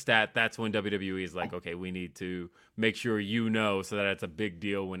break the stat, that's when WWE is like, okay, we need to make sure so that it's a big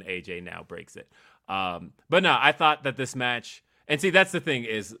deal when AJ now breaks it. But no, I thought that this match, and see, that's the thing,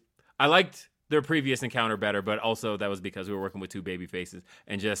 is I liked their previous encounter better, but also that was because we were working with two baby faces,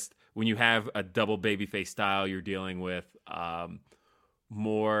 and just when you have a double babyface style, you're dealing with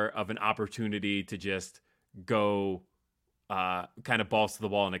more of an opportunity to just go kind of balls to the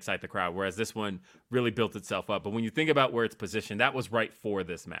wall and excite the crowd, whereas this one really built itself up. But when you think about where it's positioned, that was right for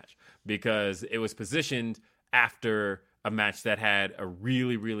this match, because it was positioned after a match that had a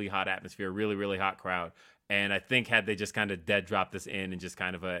really, really hot atmosphere, really, really hot crowd. And I think had they just kind of dead dropped this in and just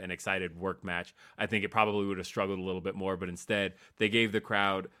kind of an excited work match, I think it probably would have struggled a little bit more. But instead, they gave the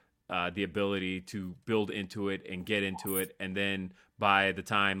crowd the ability to build into it and get into it. And then by the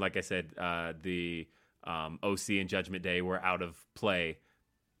time, like I said, the OC and Judgment Day were out of play,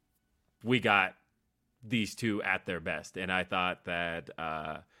 we got these two at their best. And I thought that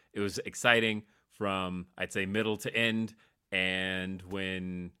it was exciting from, I'd say, middle to end. And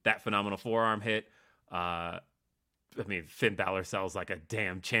when that phenomenal forearm hit, Finn Balor sells like a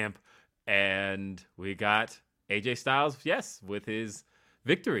damn champ. And we got AJ Styles, with his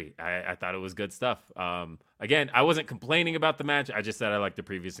victory. I thought it was good stuff. Again, I wasn't complaining about the match. I just said I liked the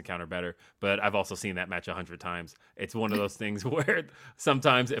previous encounter better. But I've also seen that match 100 times. It's one of those things where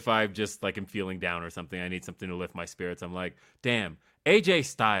sometimes if I just like am feeling down or something, I need something to lift my spirits. I'm like, damn, AJ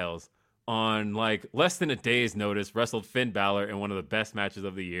Styles on like less than a day's notice wrestled Finn Balor in one of the best matches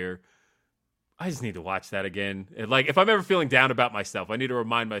of the year. I just need to watch that again. And like, if I'm ever feeling down about myself, I need to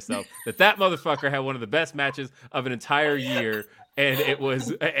remind myself that motherfucker had one of the best matches of an entire year, and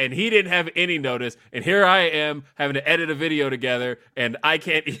he didn't have any notice. And here I am having to edit a video together, and I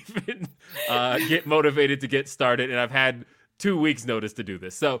can't even get motivated to get started. And I've had 2 weeks notice to do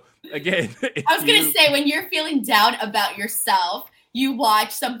this. So again, I was going to say, when you're feeling down about yourself, you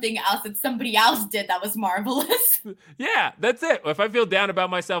watch something else that somebody else did that was marvelous. Yeah, that's it. If I feel down about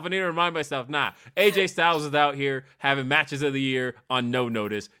myself, I need to remind myself, AJ Styles is out here having matches of the year on no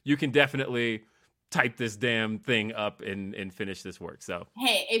notice. You can definitely type this damn thing up and finish this work. So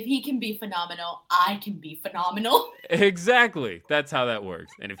hey, if he can be phenomenal, I can be phenomenal. Exactly. That's how that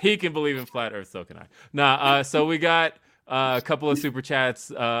works. And if he can believe in flat earth, so can I. So we got a couple of super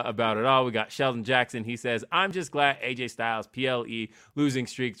chats about it all. We got Sheldon Jackson. He says, I'm just glad AJ Styles' PLE losing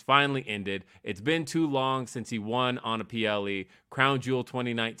streaks finally ended. It's been too long since he won on a PLE. Crown Jewel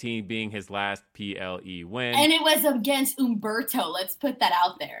 2019 being his last PLE win. And it was against Humberto. Let's put that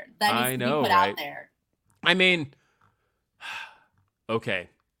out there. That needs to be put out there. I mean, okay.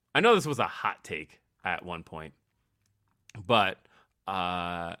 I know this was a hot take at one point, but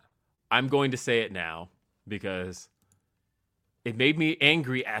I'm going to say it now because it made me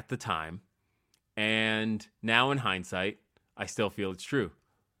angry at the time, and now in hindsight, I still feel it's true.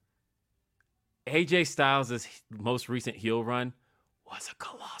 AJ Styles' most recent heel run was a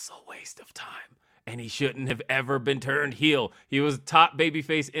colossal waste of time. And he shouldn't have ever been turned heel. He was top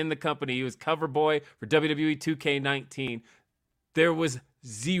babyface in the company. He was cover boy for WWE 2K19. There was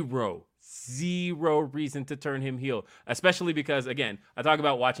zero reason to turn him heel, especially because, again, I talk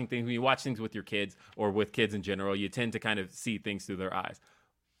about watching things. When you watch things with your kids or with kids in general, you tend to kind of see things through their eyes.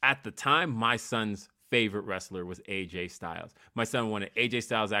 At the time, my son's favorite wrestler was AJ Styles. My son wanted AJ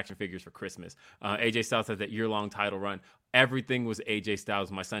Styles action figures for Christmas. AJ Styles had that year-long title run. Everything was AJ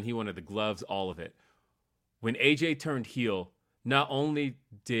Styles. My son, he wanted the gloves, all of it. When AJ turned heel, not only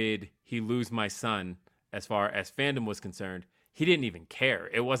did he lose my son as far as fandom was concerned, he didn't even care.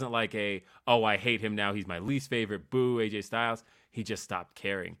 It wasn't like I hate him now, he's my least favorite, boo, AJ Styles. He just stopped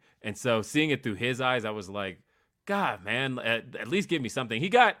caring. And so seeing it through his eyes, I was like, God, man, at least give me something. He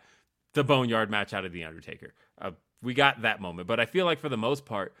got the Boneyard match out of The Undertaker. We got that moment. But I feel like for the most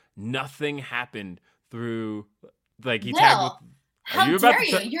part, nothing happened through, like, he tagged with... How dare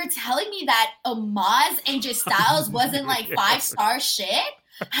you? You're telling me that Omos AJ Styles wasn't like 5-star shit?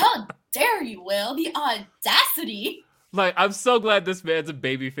 How dare you, Will? The audacity. Like, I'm so glad this man's a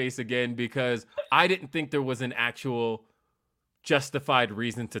babyface again, because I didn't think there was an actual justified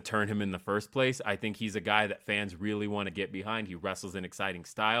reason to turn him in the first place. I think he's a guy that fans really want to get behind. He wrestles in exciting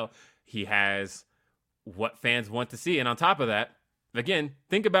style. He has what fans want to see. And on top of that, again,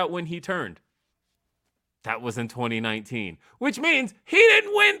 think about when he turned. That was in 2019, which means he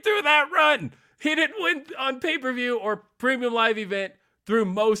didn't win through that run. He didn't win on pay-per-view or premium live event through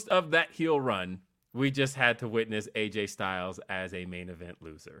most of that heel run. We just had to witness AJ Styles as a main event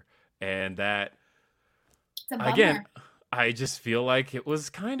loser. And that, again, I just feel like it was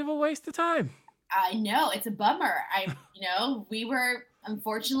kind of a waste of time. I know, it's a bummer. We were,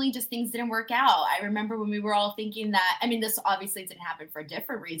 unfortunately, just things didn't work out. I remember when we were all thinking that, I mean, this obviously didn't happen for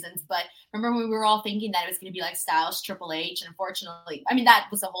different reasons, but remember when we were all thinking that it was going to be like Styles, Triple H, and unfortunately, I mean, that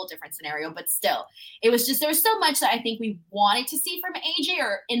was a whole different scenario, but still, it was just, there was so much that I think we wanted to see from AJ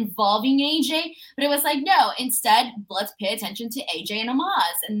or involving AJ, but it was like, no, instead, let's pay attention to AJ and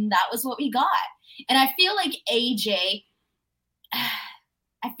Omos, and that was what we got. And I feel like AJ,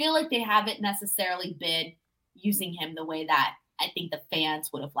 I feel like they haven't necessarily been using him the way that I think the fans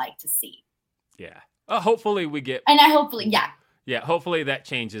would have liked to see. Yeah. Hopefully we get... And hopefully. Yeah, hopefully that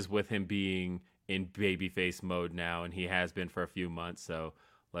changes with him being in babyface mode now, and he has been for a few months, so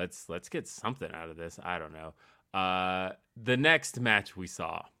let's get something out of this. I don't know. The next match we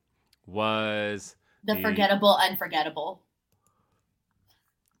saw was... The forgettable, unforgettable.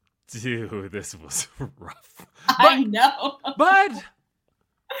 Dude, this was rough. I know. But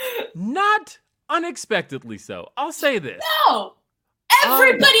not unexpectedly so. I'll say this. No.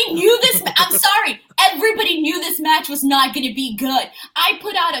 Everybody knew this. I'm sorry. Everybody knew this match was not going to be good. I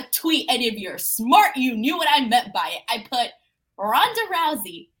put out a tweet, and if you're smart, you knew what I meant by it. I put Ronda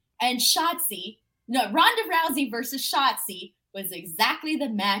Rousey and Shotzi. No, Ronda Rousey versus Shotzi was exactly the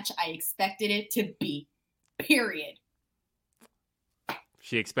match I expected it to be. Period.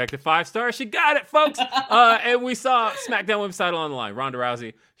 She expected 5 stars. She got it, folks. And we saw SmackDown Women's title on the line. Ronda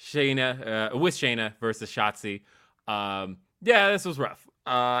Rousey, Shayna versus Shotzi. Yeah, this was rough.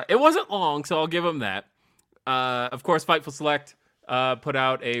 It wasn't long, so I'll give them that. Of course, Fightful Select put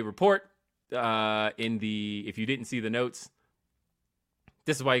out a report if you didn't see the notes,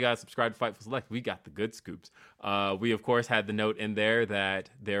 this is why you got to subscribe to Fightful Select. We got the good scoops. We, of course, had the note in there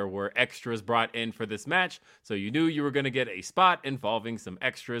that there were extras brought in for this match. So you knew you were going to get a spot involving some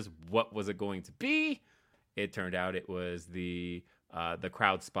extras. What was it going to be? It turned out it was the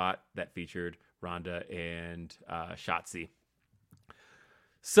crowd spot that featured Ronda and Shotzi.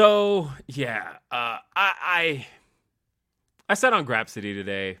 So, yeah, I said on Grab City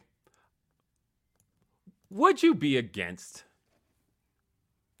today, would you be against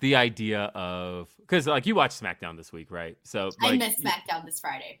the idea of, because like you watched SmackDown this week, right? So like, I missed SmackDown this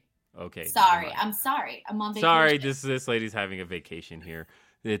Friday. Okay. Sorry. I'm sorry. I'm on vacation. Sorry, this lady's having a vacation here.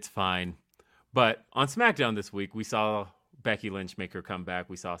 It's fine. But on SmackDown this week, we saw Becky Lynch make her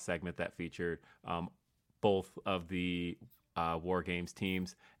comeback. We saw a segment that featured both of the War Games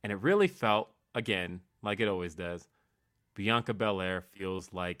teams. And it really felt, again, like it always does, Bianca Belair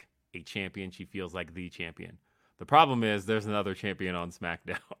feels like a champion. She feels like the champion. The problem is there's another champion on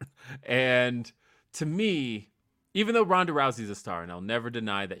SmackDown. And to me, even though Ronda Rousey's a star, and I'll never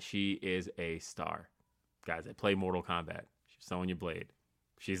deny that she is a star. Guys, I play Mortal Kombat. She's Sonya Blade.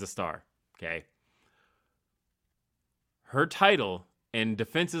 She's a star, okay? Her title and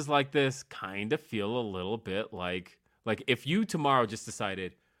defenses like this kind of feel a little bit like if you tomorrow just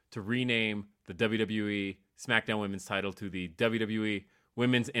decided to rename the WWE SmackDown Women's title to the WWE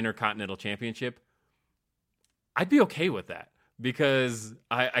Women's Intercontinental Championship, I'd be okay with that because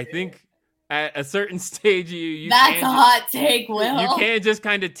I think at a certain stage you That's a hot take, Will. You can't just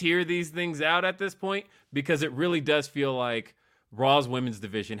kind of tear these things out at this point, because it really does feel like Raw's women's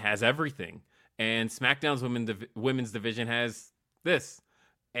division has everything and SmackDown's women's division has this.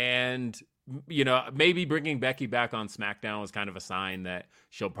 And, you know, maybe bringing Becky back on SmackDown was kind of a sign that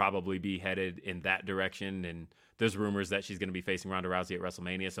she'll probably be headed in that direction. And there's rumors that she's going to be facing Ronda Rousey at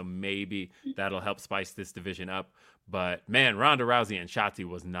WrestleMania, so maybe that'll help spice this division up. But, man, Ronda Rousey and Shotzi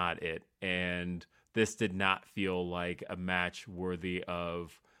was not it. And this did not feel like a match worthy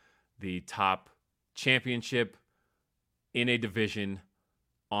of the top championship in a division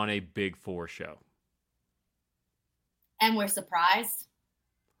on a Big Four show. And we're surprised.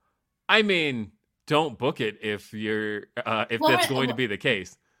 I mean, don't book it if you're that's going to be the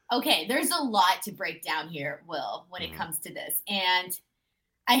case. Okay, there's a lot to break down here, Will, when it comes to this. And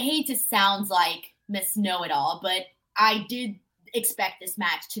I hate to sound like Miss Know-It-All, but I did expect this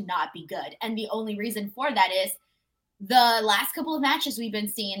match to not be good. And the only reason for that is the last couple of matches we've been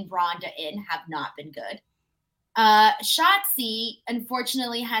seeing Ronda in have not been good. Shotzi,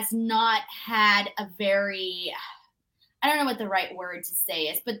 unfortunately, has not had a very, I don't know what the right word to say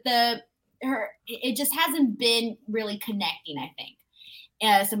is, but it just hasn't been really connecting, I think,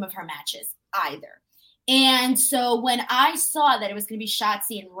 some of her matches either. And so when I saw that it was going to be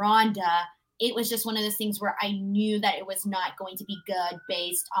Shotzi and Ronda, it was just one of those things where I knew that it was not going to be good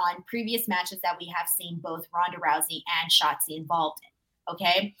based on previous matches that we have seen both Ronda Rousey and Shotzi involved in.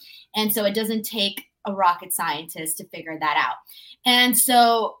 Okay. And so it doesn't take a rocket scientist to figure that out. And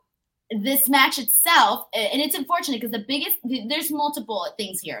so this match itself, and it's unfortunate because there's multiple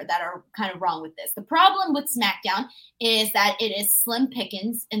things here that are kind of wrong with this. The problem with SmackDown is that it is slim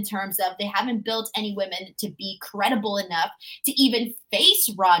pickings in terms of they haven't built any women to be credible enough to even face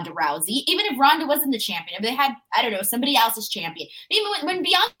Ronda Rousey, even if Ronda wasn't the champion. If they had, I don't know, somebody else's champion. Even when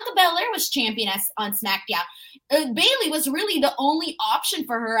Bianca Belair was champion on SmackDown, Bayley was really the only option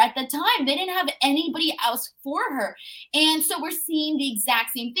for her at the time. They didn't have anybody else for her. And so we're seeing the exact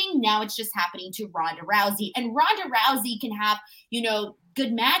same thing now. It's just happening to Ronda Rousey. And Ronda Rousey can have,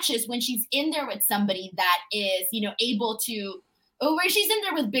 good matches when she's in there with somebody that is, able to, where she's in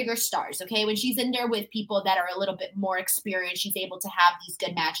there with bigger stars, okay? When she's in there with people that are a little bit more experienced, she's able to have these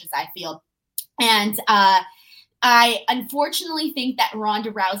good matches, I feel. And I unfortunately think that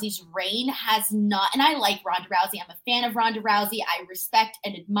Ronda Rousey's reign has not, and I like Ronda Rousey. I'm a fan of Ronda Rousey. I respect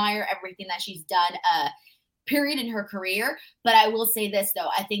and admire everything that she's done, period, in her career. But I will say this, though.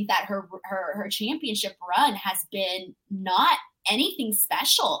 I think that her championship run has been not anything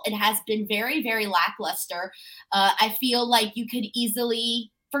special. It has been very, very lackluster. I feel like you could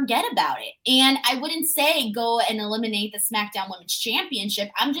easily forget about it. And I wouldn't say go and eliminate the SmackDown Women's Championship.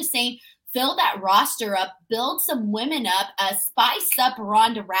 I'm just saying fill that roster up, build some women up, spice up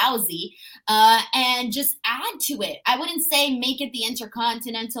Ronda Rousey, and just add to it. I wouldn't say make it the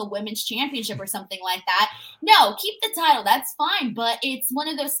Intercontinental Women's Championship or something like that. No, keep the title. That's fine. But it's one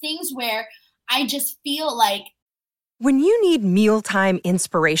of those things where I just feel like when you need mealtime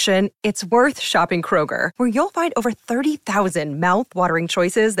inspiration, it's worth shopping Kroger, where you'll find over 30,000 mouth-watering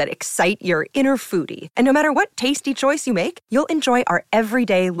choices that excite your inner foodie. And no matter what tasty choice you make, you'll enjoy our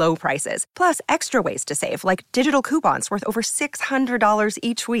everyday low prices, plus extra ways to save, like digital coupons worth over $600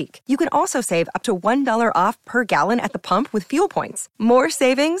 each week. You can also save up to $1 off per gallon at the pump with fuel points. More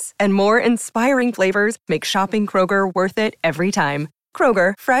savings and more inspiring flavors make shopping Kroger worth it every time.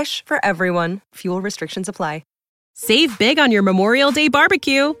 Kroger, fresh for everyone. Fuel restrictions apply. Save big on your Memorial Day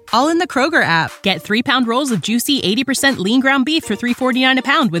barbecue, all in the Kroger app. Get 3-pound rolls of juicy 80% lean ground beef for $3.49 a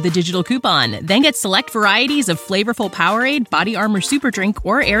pound with a digital coupon. Then get select varieties of flavorful Powerade, Body Armor Super Drink,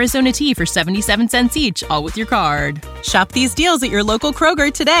 or Arizona tea for 77 cents each, all with your card. Shop these deals at your local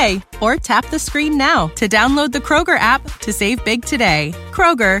Kroger today, or tap the screen now to download the Kroger app to save big today.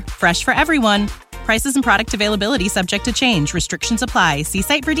 Kroger, fresh for everyone. Prices and product availability subject to change. Restrictions apply. See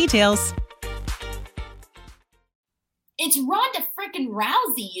site for details. It's Ronda freaking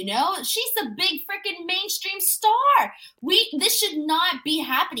Rousey, she's a big freaking mainstream star. This should not be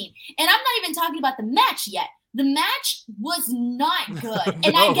happening. And I'm not even talking about the match yet. The match was not good.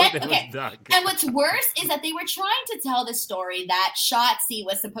 And No, I get, it okay. was not good. And what's worse is that they were trying to tell the story that Shotzi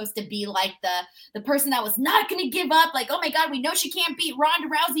was supposed to be like the person that was not going to give up. Like, oh my God, we know she can't beat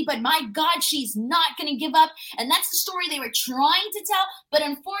Ronda Rousey, but my God, she's not going to give up. And that's the story they were trying to tell. But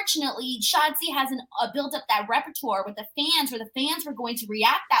unfortunately, Shotzi hasn't built up that repertoire with the fans, where the fans were going to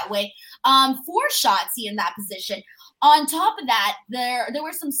react that way for Shotzi in that position. On top of that, there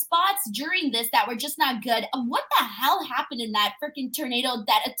were some spots during this that were just not good. What the hell happened in that freaking tornado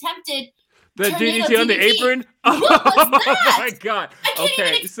that attempted The Tornado DDT on the DDT. apron? What was that? Oh my God. I can't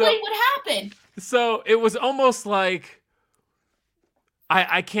even explain what happened. So it was almost like,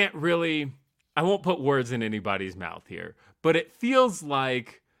 I can't really, I won't put words in anybody's mouth here, but it feels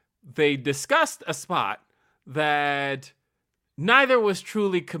like they discussed a spot that neither was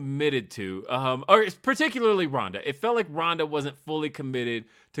truly committed to, or particularly Ronda. It felt like Ronda wasn't fully committed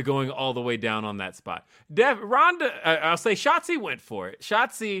to going all the way down on that spot. I'll say Shotzi went for it.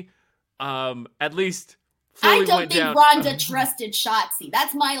 Shotzi, at least fully I don't went think down. Ronda trusted Shotzi.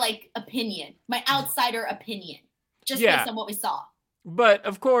 That's my opinion, my outsider opinion, just based on what we saw. But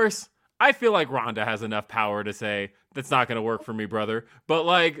of course, I feel like Ronda has enough power to say, that's not going to work for me, brother.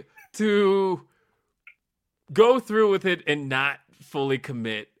 But to go through with it and not fully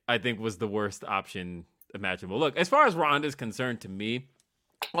commit, I think was the worst option imaginable. Look, as far as Ronda is concerned, to me,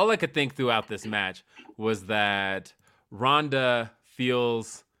 all I could think throughout this match was that Ronda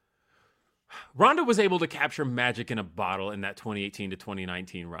was able to capture magic in a bottle in that 2018 to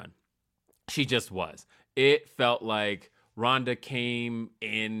 2019 run. She just was. It felt like Ronda came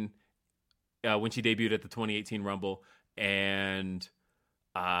in when she debuted at the 2018 Rumble, and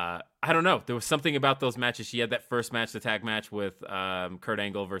I don't know. There was something about those matches. She had that first match, the tag match with Kurt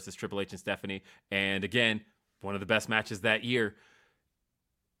Angle versus Triple H and Stephanie, and again, one of the best matches that year.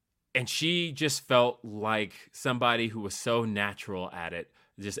 And she just felt like somebody who was so natural at it.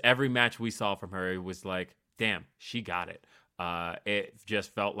 Just every match we saw from her, it was like, damn, she got it. It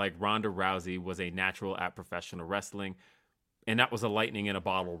just felt like Ronda Rousey was a natural at professional wrestling. And that was a lightning in a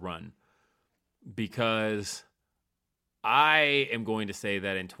bottle run. Because I am going to say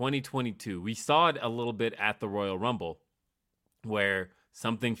that in 2022, we saw it a little bit at the Royal Rumble where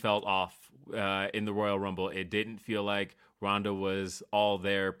something felt off in the Royal Rumble. It didn't feel like Ronda was all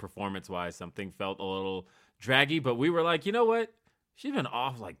there performance-wise. Something felt a little draggy, but we were like, you know what? She's been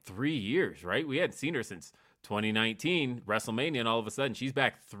off 3 years, right? We hadn't seen her since 2019, WrestleMania, and all of a sudden she's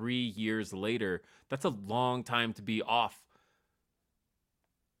back 3 years later. That's a long time to be off.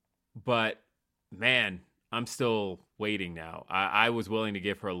 But, man, I'm still waiting now. I was willing to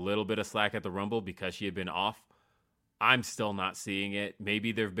give her a little bit of slack at the Rumble because she had been off. I'm still not seeing it.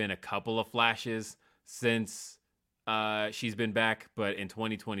 Maybe there have been a couple of flashes since she's been back, but in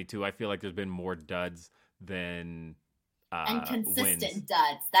 2022, I feel like there's been more duds than and consistent wins.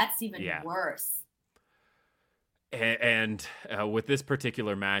 duds. That's even worse. And with this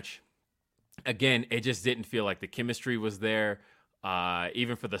particular match, again, it just didn't feel like the chemistry was there.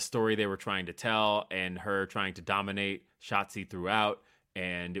 Even for the story they were trying to tell and her trying to dominate Shotzi throughout,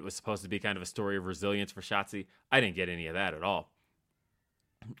 and it was supposed to be kind of a story of resilience for Shotzi. I didn't get any of that at all.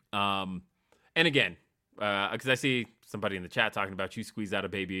 And again, because I see somebody in the chat talking about you squeeze out a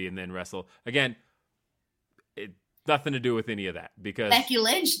baby and then wrestle. Again, nothing to do with any of that because Becky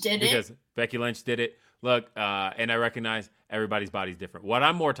Lynch did it. Look, and I recognize everybody's body's different. What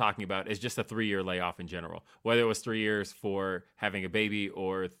I'm more talking about is just a 3-year layoff in general. Whether it was 3 years for having a baby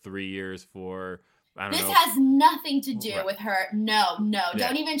or 3 years for, I don't know. This has nothing to do with her. No. Yeah.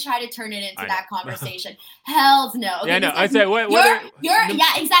 Don't even try to turn it into that conversation. Hells no. Okay, yeah, no. I yeah,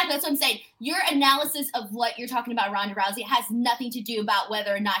 say, exactly. That's what I'm saying. Your analysis of what you're talking about, Ronda Rousey, has nothing to do about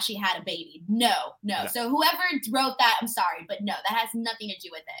whether or not she had a baby. No. So whoever wrote that, I'm sorry, but no, that has nothing to do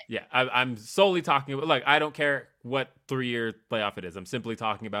with it. Yeah, I'm solely talking about, I don't care what 3-year layoff it is. I'm simply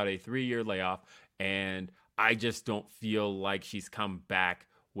talking about a 3-year layoff, and I just don't feel like she's come back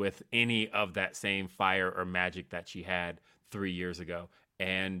with any of that same fire or magic that she had 3 years ago.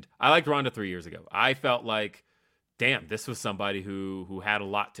 And I liked Ronda 3 years ago. I felt like, damn, this was somebody who had a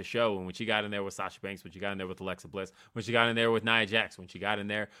lot to show. And when she got in there with Sasha Banks, when she got in there with Alexa Bliss, when she got in there with Nia Jax, when she got in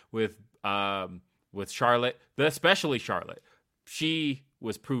there with Charlotte, especially Charlotte, she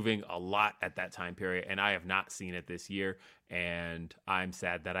was proving a lot at that time period. And I have not seen it this year. And I'm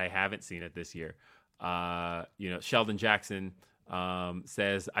sad that I haven't seen it this year. Sheldon Jackson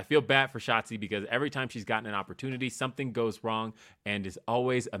says, I feel bad for Shotzi because every time she's gotten an opportunity, something goes wrong and is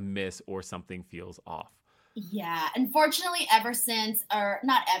always a miss or something feels off. Yeah, unfortunately, not ever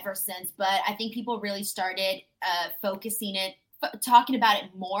since, but I think people really started talking about it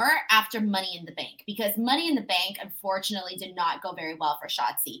more after Money in the Bank, because Money in the Bank, unfortunately, did not go very well for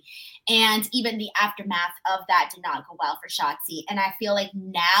Shotzi. And even the aftermath of that did not go well for Shotzi. And I feel like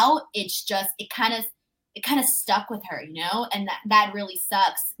now it's just, it kind of stuck with her, and that really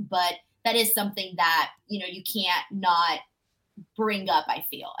sucks. But that is something that, you can't not bring up. I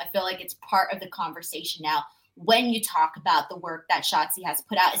feel like it's part of the conversation now. when you talk about the work that Shotzi has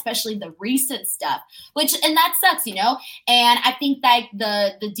put out, especially the recent stuff, and that sucks, And I think that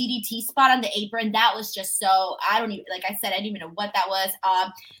the DDT spot on the apron, that was just so, I don't even, like I said, I didn't even know what that was.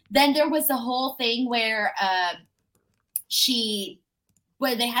 Then there was the whole thing where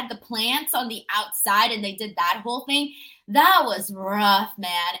where they had the plants on the outside and they did that whole thing. That was rough,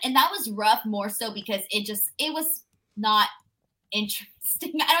 man. And that was rough more so because it was not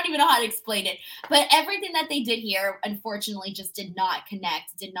interesting. I don't even know how to explain it, but everything that they did here, unfortunately, just did not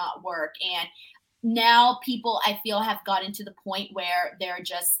connect, did not work. And now people, I feel, have gotten to the point where they're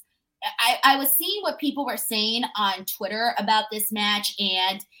just, I was seeing what people were saying on Twitter about this match.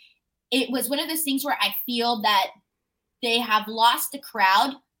 And it was one of those things where I feel that they have lost the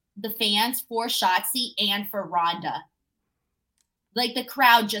crowd, the fans, for Shotzi and for Ronda. Like, the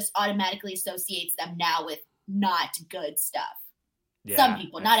crowd just automatically associates them now with not good stuff. Yeah. Some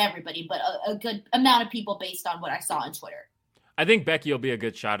people, not everybody, but a good amount of people based on what I saw on Twitter. I think Becky will be a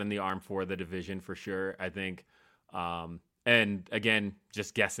good shot in the arm for the division for sure. I think, and again,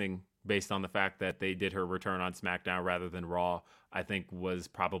 just guessing based on the fact that they did her return on SmackDown rather than Raw, I think was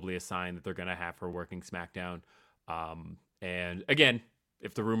probably a sign that they're going to have her working SmackDown. And again,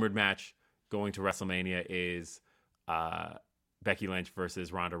 if the rumored match going to WrestleMania is Becky Lynch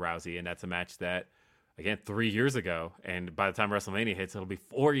versus Ronda Rousey, and that's a match that, again, 3 years ago, and by the time WrestleMania hits, it'll be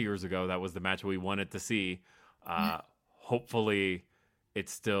 4 years ago. That was the match we wanted to see. Hopefully, it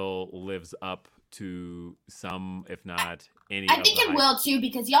still lives up to some, if not any. I think it will too,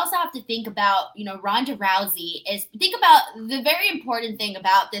 because you also have to think about, Ronda Rousey think about the very important thing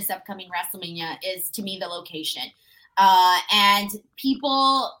about this upcoming WrestleMania is, to me, the location. And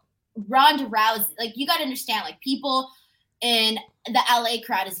people, Ronda Rousey, like, you got to understand, like, people in the LA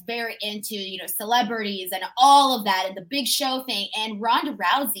crowd is very into, celebrities and all of that and the big show thing. And Ronda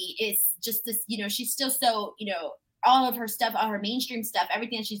Rousey is just this, she's still so, all of her stuff, all her mainstream stuff,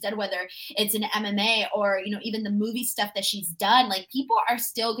 everything that she's done, whether it's in MMA or, even the movie stuff that she's done, like, people are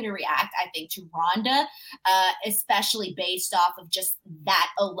still going to react, I think, to Ronda, especially based off of just that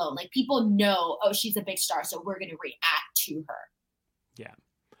alone. Like, people know, oh, she's a big star, so we're going to react to her.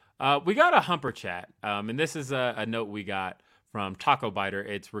 Yeah. We got a Humper chat, and this is a note we got from Taco Biter.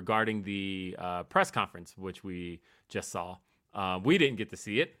 It's regarding the press conference, which we just saw. We didn't get to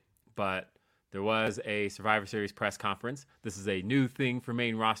see it, but there was a Survivor Series press conference. This is a new thing for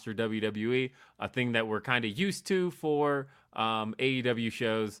main roster WWE, a thing that we're kind of used to for AEW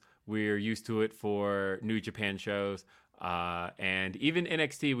shows. We're used to it for New Japan shows. And even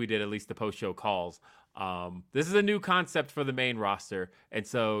NXT, we did at least the post-show calls. This is a new concept for the main roster. And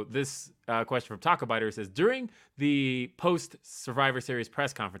so this question from Taco Biter says, during the post-Survivor Series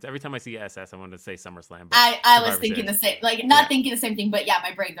press conference, every time I see SS, I wanted to say SummerSlam. But I was thinking the same, thinking the same thing, but yeah,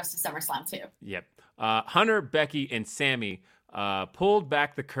 my brain goes to SummerSlam too. Yep. Hunter, Becky, and Sammy pulled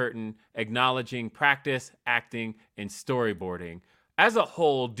back the curtain, acknowledging practice, acting, and storyboarding. As a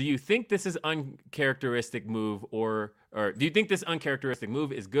whole, do you think this is uncharacteristic move or do you think this uncharacteristic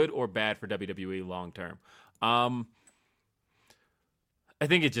move is good or bad for WWE long term? I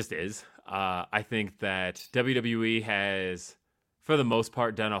think it just is. I think that WWE has, for the most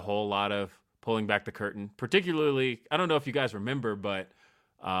part, done a whole lot of pulling back the curtain. Particularly, I don't know if you guys remember, but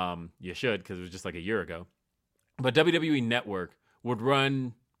you should, because it was just like a year ago. But WWE Network would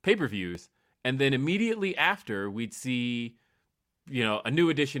run pay-per-views, and then immediately after, we'd see a new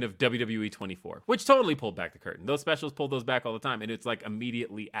edition of WWE 24, which totally pulled back the curtain. Those specials pull those back all the time, and it's like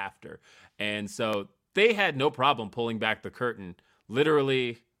immediately after. And so they had no problem pulling back the curtain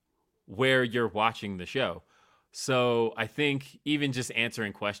literally where you're watching the show. So I think even just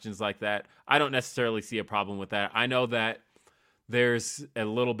answering questions like that, I don't necessarily see a problem with that. I know that there's a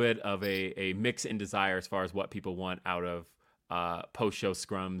little bit of a mix in desire as far as what people want out of post-show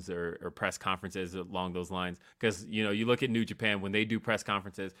scrums or press conferences along those lines. Because, you look at New Japan, when they do press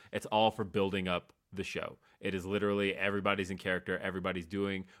conferences, it's all for building up the show. It is literally everybody's in character. Everybody's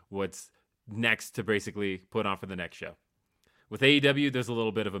doing what's next to basically put on for the next show. With AEW, there's a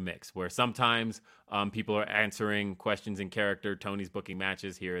little bit of a mix where sometimes people are answering questions in character. Tony's booking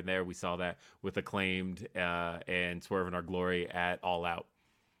matches here and there. We saw that with Acclaimed and Swerve in Our Glory at All Out.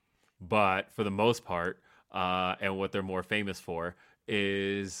 But for the most part, and what they're more famous for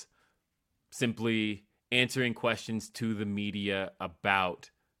is simply answering questions to the media about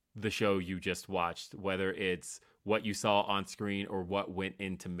the show you just watched, whether it's what you saw on screen or what went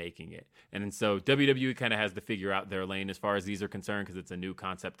into making it. And so WWE kind of has to figure out their lane as far as these are concerned, because it's a new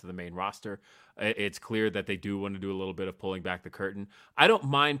concept to the main roster. It's clear that they do want to do a little bit of pulling back the curtain. I don't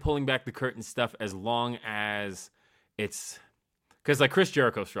mind pulling back the curtain stuff as long as it's, because like Chris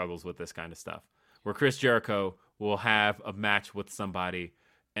Jericho struggles with this kind of stuff, where Chris Jericho will have a match with somebody,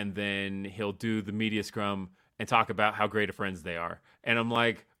 and then he'll do the media scrum and talk about how great of friends they are. And I'm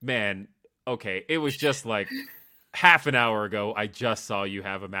like, man, okay, it was just like half an hour ago, I just saw you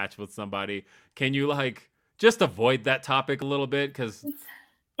have a match with somebody. Can you like just avoid that topic a little bit? Because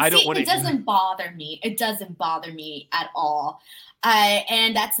I don't want to. It doesn't bother me. It doesn't bother me at all.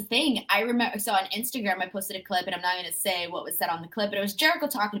 And that's the thing. I remember, so on Instagram, I posted a clip, and I'm not going to say what was said on the clip, but it was Jericho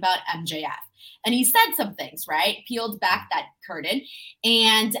talking about MJF. And he said some things, right? Peeled back that curtain.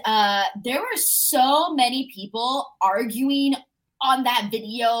 And there were so many people arguing on that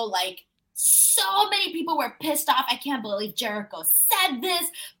video, like, so many people were pissed off. I can't believe Jericho said this,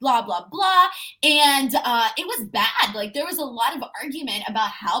 blah, blah, blah. And it was bad. Like, there was a lot of argument about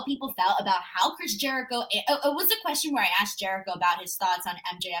how people felt about how Chris Jericho, it was a question where I asked Jericho about his thoughts on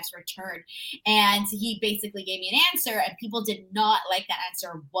MJF's return. And he basically gave me an answer, and people did not like that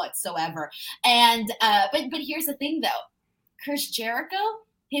answer whatsoever. And, but here's the thing though, Chris Jericho,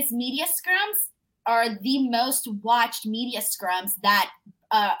 his media scrums are the most watched media scrums that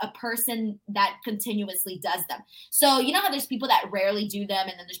a person that continuously does them. So you know how there's people that rarely do them,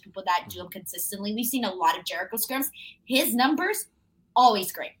 and then there's people that do them consistently. We've seen a lot of Jericho scrums. His numbers,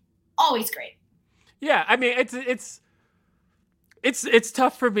 always great. Yeah, I mean it's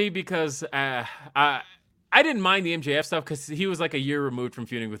tough for me because I didn't mind the MJF stuff because he was like a year removed from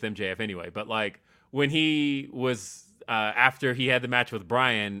feuding with MJF anyway. But like when he was after he had the match with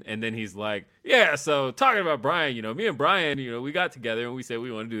Brian, and then he's like, yeah, so talking about Brian, me and Brian, we got together and we said we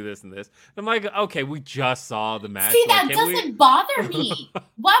want to do this and this. And I'm like, okay, we just saw the match. See, that doesn't bother me.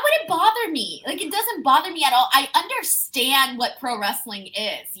 Why would it bother me? Like, it doesn't bother me at all. I understand what pro wrestling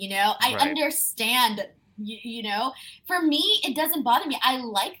is, I understand. For me, it doesn't bother me. I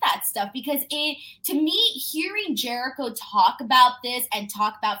like that stuff because to me, hearing Jericho talk about this and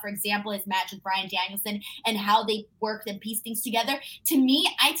talk about, for example, his match with Bryan Danielson and how they worked and pieced things together, to me,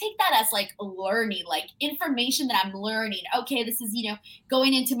 I take that as like learning, like information that I'm learning. Okay, this is,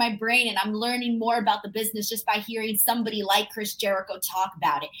 going into my brain, and I'm learning more about the business just by hearing somebody like Chris Jericho talk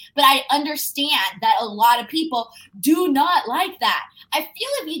about it. But I understand that a lot of people do not like that. I feel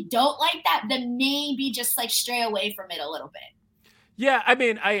if you don't like that, then maybe just like stray away from it a little bit. Yeah, I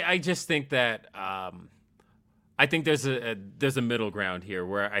mean, I just think that I think there's a middle ground here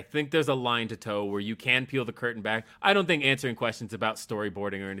where I think there's a line to toe where you can peel the curtain back. I don't think answering questions about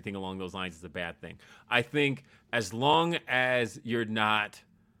storyboarding or anything along those lines is a bad thing. I think as long as you're not,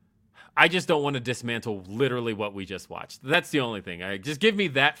 I just don't want to dismantle literally what we just watched. That's the only thing. Just give me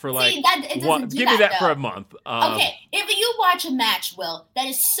that for like, give me that for a month. Okay, if you watch a match, Will, that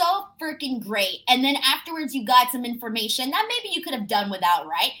is so freaking great, and then afterwards you got some information that maybe you could have done without,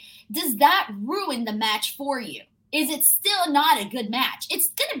 right? Does that ruin the match for you? Is it still not a good match? It's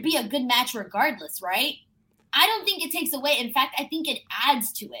going to be a good match regardless, right? I don't think it takes away. In fact, I think it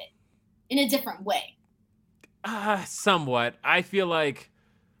adds to it in a different way. Somewhat. I feel like...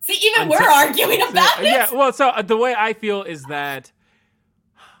 See, even we're arguing about this. Yeah, well, so the way I feel is that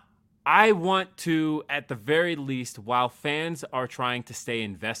I want to, at the very least, while fans are trying to stay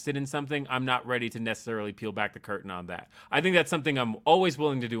invested in something, I'm not ready to necessarily peel back the curtain on that. I think that's something I'm always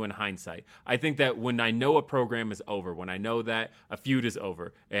willing to do in hindsight. I think that when I know a program is over, when I know that a feud is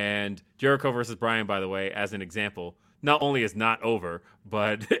over, and Jericho versus Bryan, by the way, as an example, not only is not over,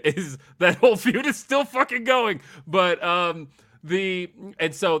 but is that whole feud is still fucking going. But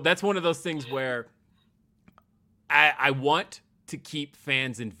and so that's one of those things where I want to keep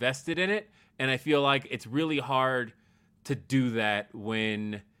fans invested in it, and I feel like it's really hard to do that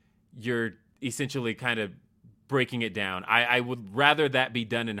when you're essentially kind of breaking it down. I would rather that be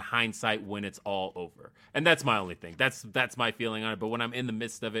done in hindsight when it's all over, and that's my only thing. That's my feeling on it. But when I'm in the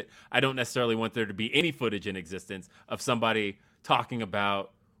midst of it, I don't necessarily want there to be any footage in existence of somebody talking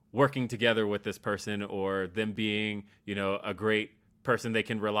about working together with this person or them being, a great person they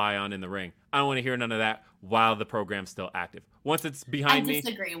can rely on in the ring. I don't want to hear none of that while the program's still active. Once it's behind me. I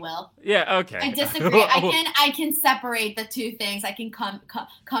disagree, Will. Yeah, okay. I disagree. I can separate the two things. I can Well,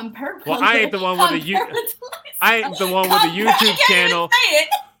 I ain't the one with a YouTube channel.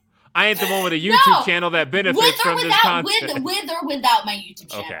 I ain't the one with a YouTube channel that benefits from this content. With or without my YouTube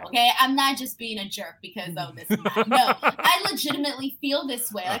channel, okay? I'm not just being a jerk because of this and that. No, I legitimately feel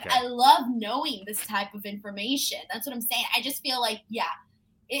this way. Like, I love knowing this type of information. That's what I'm saying. I just feel like,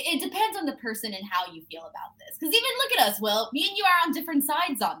 it depends on the person and how you feel about this. Because even look at us, Will. Me and you are on different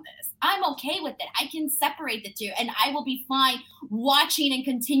sides on this. I'm okay with it. I can separate the two, and I will be fine watching and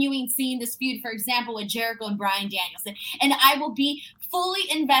continuing seeing this feud, for example, with Jericho and Bryan Danielson. And I will be fully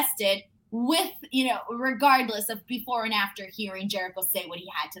invested with, regardless of before and after hearing Jericho say what he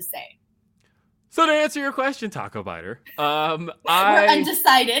had to say. So to answer your question, Taco Biter, We're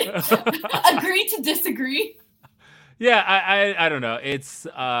undecided. Agree to disagree. Yeah, I don't know. It's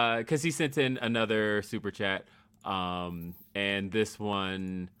because he sent in another super chat, and this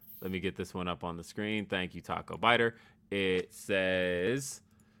one. Let me get this one up on the screen. Thank you, Taco Biter. It says,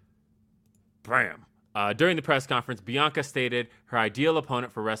 "Bram." During the press conference, Bianca stated her ideal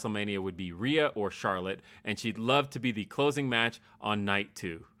opponent for WrestleMania would be Rhea or Charlotte, and she'd love to be the closing match on night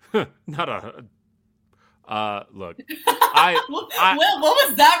 2. Not a. Look, what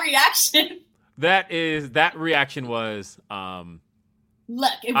was that reaction? That reaction was.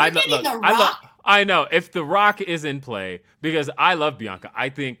 Look, if we're getting The Rock. I know if The Rock is in play, because I love Bianca. I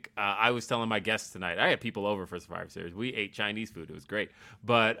think I was telling my guests tonight. I had people over for Survivor Series. We ate Chinese food. It was great.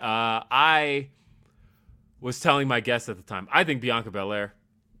 But I was telling my guests at the time, I think Bianca Belair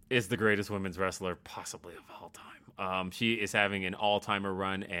is the greatest women's wrestler possibly of all time. She is having an all-timer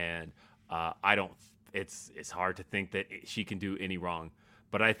run, and it's hard to think that she can do any wrong.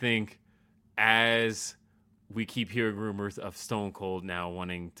 But I think as we keep hearing rumors of Stone Cold now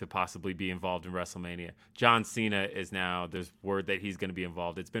wanting to possibly be involved in WrestleMania, John Cena is now, there's word that he's going to be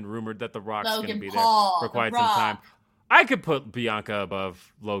involved. It's been rumored that The Rock's going to be there for quite some time. I could put Bianca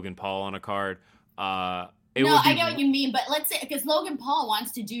above Logan Paul on a card. I get what you mean, but let's say, because Logan Paul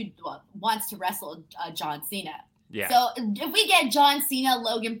wants to wrestle John Cena. Yeah. So if we get John Cena,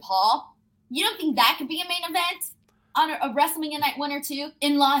 Logan Paul, you don't think that could be a main event on a WrestleMania night 1 or 2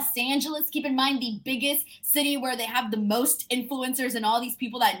 in Los Angeles? Keep in mind, the biggest city where they have the most influencers and all these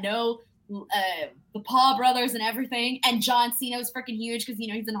people that know the Paul brothers and everything. And John Cena is freaking huge because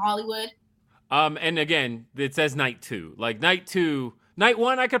he's in Hollywood. And again, it says night 2. Like night 1,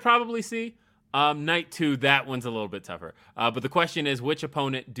 I could probably see. Night 2, that one's a little bit tougher. But the question is, which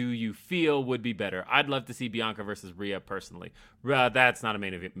opponent do you feel would be better? I'd love to see Bianca versus Rhea personally. That's not a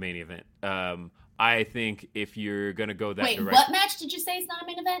main event. I think if you're going to go that direction. Wait, what match did you say is not a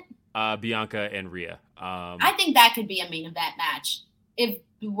main event? Bianca and Rhea. I think that could be a main event match. Yes.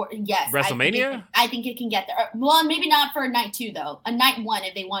 WrestleMania? I think it can get there. Well, maybe not for a night 2, though. A night 1,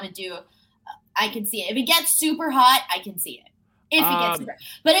 if they want to do, I can see it. If it gets super hot, I can see it. If it gets super.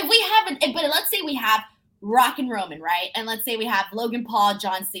 But if we but let's say we have Rock and Roman, right? And let's say we have Logan Paul,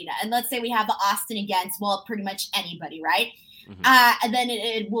 John Cena. And let's say we have the Austin against, well, pretty much anybody, right? Mm-hmm. And then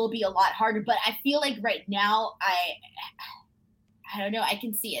it will be a lot harder. But I feel like right now, I don't know. I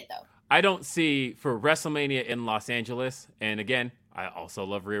can see it, though. I don't see, for WrestleMania in Los Angeles, and again, I also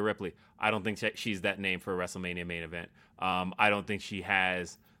love Rhea Ripley. I don't think she's that name for a WrestleMania main event. I don't think she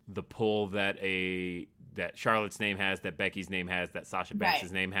has the pull that Charlotte's name has, that Becky's name has, that Sasha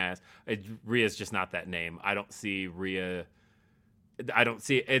Banks' name has. Rhea's just not that name. I don't see Rhea. I don't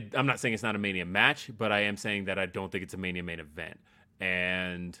see it. I'm not saying it's not a Mania match, but I am saying that I don't think it's a Mania main event.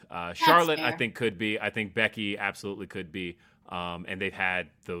 And Charlotte, fair. I think, could be. I think Becky absolutely could be. And they've had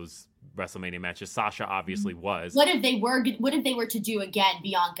those WrestleMania matches. Sasha obviously was. What if they were to do again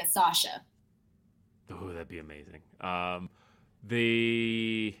Bianca Sasha? Oh, that'd be amazing.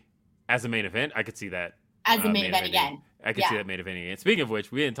 As a main event, I could see that. As a main event again. I could see that main event again. Speaking of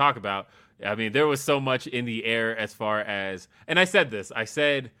which, we didn't talk about, I mean, there was so much in the air as far as, and I said this, I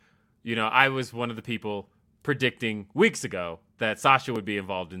was one of the people predicting weeks ago that Sasha would be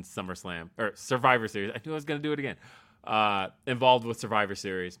involved in SummerSlam, or Survivor Series. I knew I was going to do it again. Involved with Survivor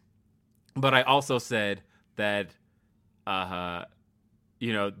Series. But I also said that, WWE's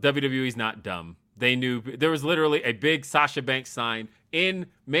not dumb. They knew there was literally a big Sasha Banks sign in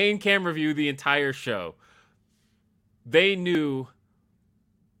main camera view the entire show. They knew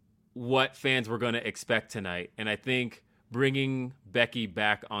what fans were going to expect tonight. And I think bringing Becky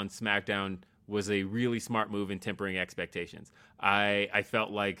back on SmackDown was a really smart move in tempering expectations. I felt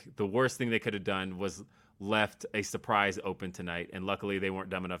like the worst thing they could have done was left a surprise open tonight. And luckily they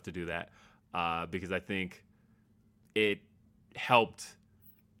weren't dumb enough to do that because I think it helped.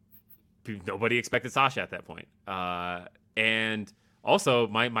 Nobody expected Sasha at that point. And also,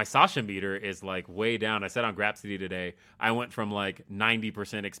 my Sasha meter is like way down. I said on Grapsity today, I went from like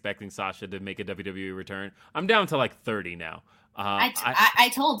 90% expecting Sasha to make a WWE return. I'm down to like 30 now.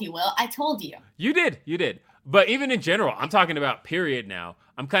 I told you, Will. I told you. You did. But even in general, I'm talking about period now.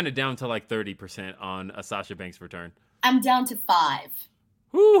 I'm kind of down to like 30% on a Sasha Banks return. I'm down to 5.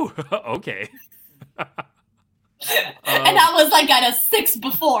 Ooh, okay. And I was like at a 6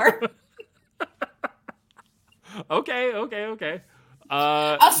 before. Okay.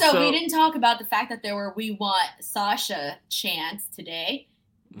 Also, we didn't talk about the fact that there were "We Want Sasha" chants today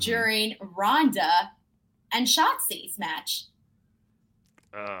during Ronda and Shotzi's match.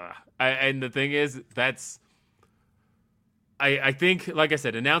 And the thing is, I think, like I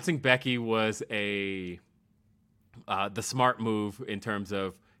said, announcing Becky was the smart move in terms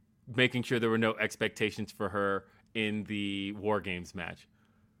of making sure there were no expectations for her in the War Games match.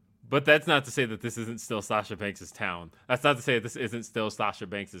 But that's not to say that this isn't still Sasha Banks' town. That's not to say that this isn't still Sasha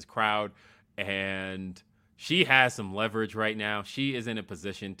Banks' crowd. And she has some leverage right now. She is in a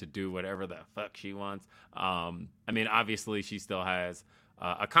position to do whatever the fuck she wants. I mean, obviously, she still has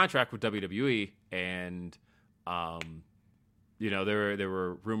a contract with WWE, and there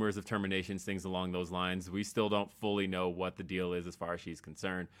were rumors of terminations, things along those lines. We still don't fully know what the deal is as far as she's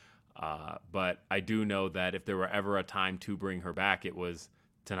concerned. But I do know that if there were ever a time to bring her back, it was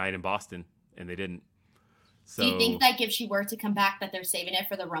tonight in Boston, and they didn't. So, do you think that if she were to come back, that they're saving it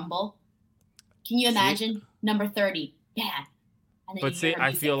for the Rumble? Can you imagine number 30? Yeah. But see,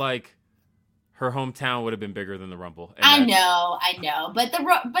 I feel like her hometown would have been bigger than the Rumble. I know. But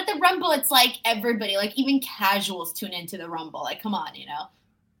the Rumble, it's like everybody, like even casuals tune into the Rumble. Like, come on,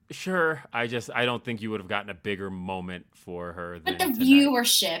 Sure. I don't think you would have gotten a bigger moment for her. But the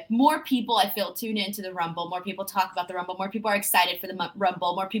viewership, more people, I feel, tune into the Rumble. More people talk about the Rumble. More people are excited for the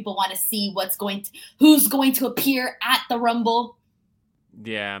Rumble. More people want to see who's going to appear at the Rumble.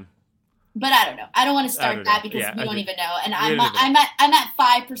 Yeah. But I don't know. I don't want to start that because we don't even know. And I'm at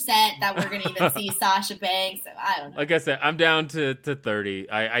 5% that we're going to even see Sasha Banks. So I don't know. Like I said, I'm down to 30.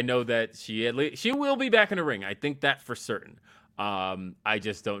 I know that she will be back in the ring. I think that for certain. I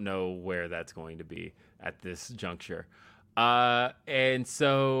just don't know where that's going to be at this juncture. And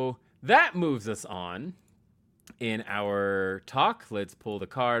so that moves us on in our talk. Let's pull the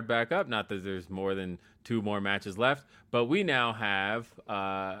card back up. Not that there's more than 2 more matches left, but we now have,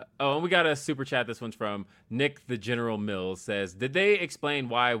 and we got a super chat. This one's from Nick the General Mills. Says, did they explain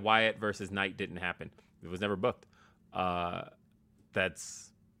why Wyatt versus Knight didn't happen? It was never booked.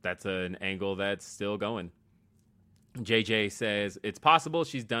 That's an angle that's still going. JJ says, it's possible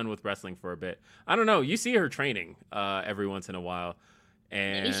she's done with wrestling for a bit. I don't know. You see her training every once in a while.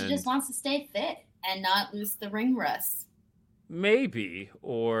 And maybe she just wants to stay fit and not lose the ring rust. Maybe.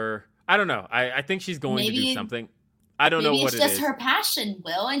 Or, I don't know. I think she's going to do something. I don't know what it is. Maybe it's just her passion,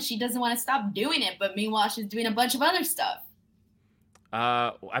 Will, and she doesn't want to stop doing it. But meanwhile, she's doing a bunch of other stuff.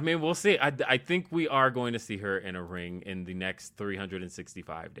 I mean, we'll see. I think we are going to see her in a ring in the next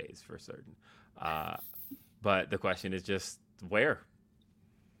 365 days for certain. But the question is just where.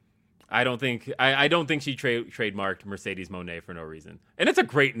 I don't think she trademarked Mercedes Moné for no reason. And it's a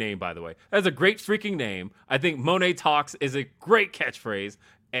great name, by the way. That's a great freaking name. I think Monet Talks is a great catchphrase.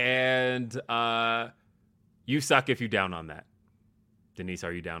 And you suck if you down on that. Denise,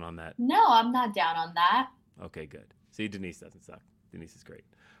 are you down on that? No, I'm not down on that. Okay, good. See, Denise doesn't suck. Denise is great.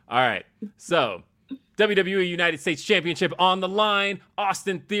 All right. So, WWE United States Championship on the line.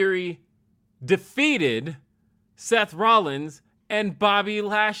 Austin Theory defeated Seth Rollins and Bobby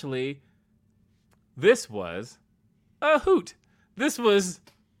Lashley. This was a hoot. This was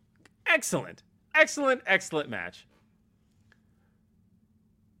excellent. Excellent match.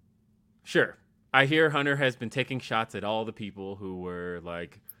 Sure, I hear Hunter has been taking shots at all the people who were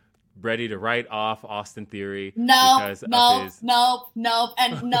like ready to write off Austin Theory. No. This is what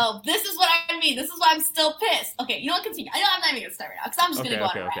I mean. This is why I'm still pissed. Okay, you know what? Continue. I know I'm not even gonna start right now because I'm just gonna go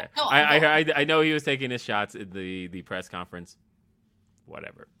on a rant. Go on. I know he was taking his shots at the press conference.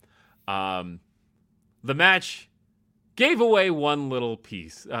 Whatever. The match gave away one little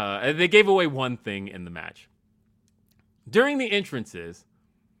piece. They gave away one thing in the match. During the entrances,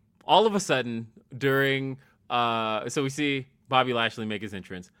 all of a sudden, so we see Bobby Lashley make his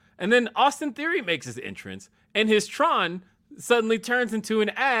entrance, and then Austin Theory makes his entrance, and his Tron suddenly turns into an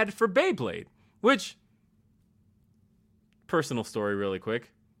ad for Beyblade, which, personal story really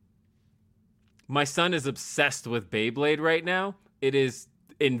quick. My son is obsessed with Beyblade right now. It is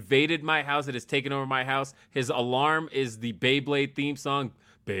invaded my house. It has taken over my house. His alarm is the Beyblade theme song.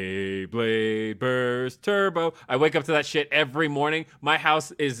 Beyblade Burst Turbo. I wake up to that shit every morning. My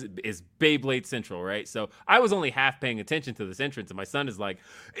house is Beyblade Central, right? So I was only half paying attention to this entrance, and my son is like,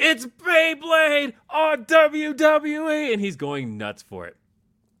 it's Beyblade on WWE, and he's going nuts for it.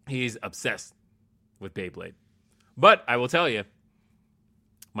 He's obsessed with Beyblade. But I will tell you,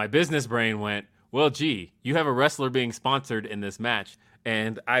 my business brain went, well, gee, you have a wrestler being sponsored in this match,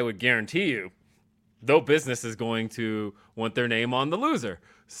 and I would guarantee you, no business is going to want their name on the loser.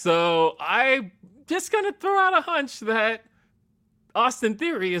 So I'm just going to throw out a hunch that Austin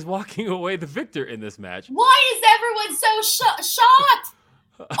Theory is walking away the victor in this match. Why is everyone so shocked?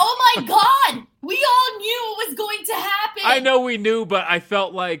 Oh my God. We all knew it was going to happen. I know we knew, but I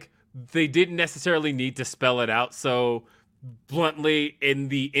felt like they didn't necessarily need to spell it out so bluntly in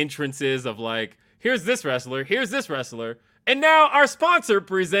the entrances of like, here's this wrestler, And now our sponsor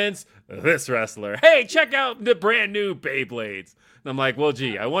presents this wrestler. Hey, check out the brand new Beyblades. And I'm like, well,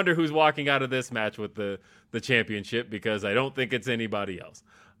 gee, I wonder who's walking out of this match with the championship, because I don't think it's anybody else.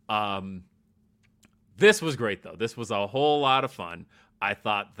 This was great, though. This was a whole lot of fun. I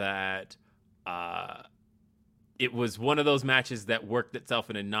thought that it was one of those matches that worked itself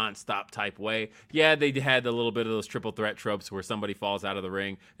in a nonstop type way. Yeah, they had a little bit of those triple threat tropes where somebody falls out of the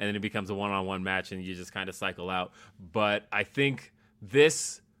ring and then it becomes a one-on-one match and you just kind of cycle out. But I think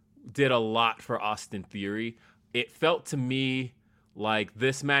this did a lot for Austin Theory. It felt to me like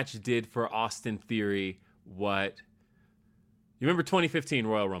this match did for Austin Theory what... You remember 2015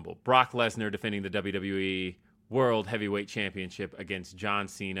 Royal Rumble? Brock Lesnar defending the WWE World Heavyweight Championship against John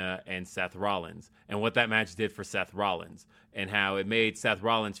Cena and Seth Rollins, and what that match did for Seth Rollins, and how it made Seth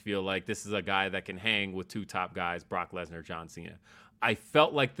Rollins feel like this is a guy that can hang with two top guys, Brock Lesnar, John Cena. I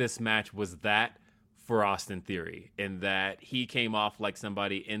felt like this match was that for Austin Theory, in that he came off like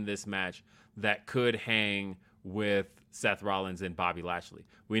somebody in this match that could hang with Seth Rollins and Bobby Lashley.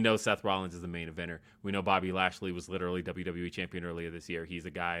 We know Seth Rollins is the main eventer. We know Bobby Lashley was literally WWE champion earlier this year. He's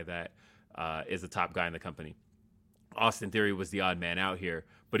a guy that is a top guy in the company. Austin Theory was the odd man out here,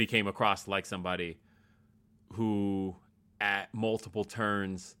 but he came across like somebody who at multiple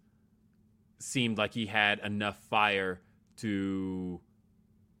turns seemed like he had enough fire to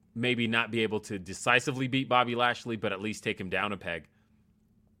maybe not be able to decisively beat Bobby Lashley, but at least take him down a peg.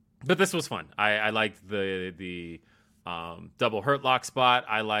 But this was fun. I liked the double hurt lock spot.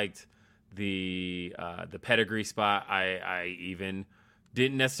 I liked the pedigree spot. I even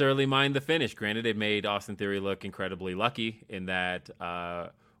didn't necessarily mind the finish. Granted, it made Austin Theory look incredibly lucky in that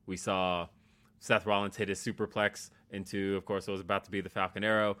we saw Seth Rollins hit his superplex into, of course, it was about to be the Falcon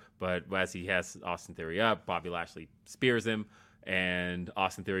Arrow, but as he has Austin Theory up, Bobby Lashley spears him, and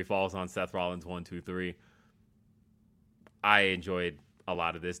Austin Theory falls on Seth Rollins 1, 2, 3. I enjoyed a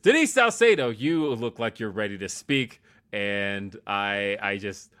lot of this. Denise Salcedo, you look like you're ready to speak, and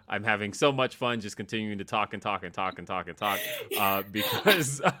I'm having so much fun just continuing to talk because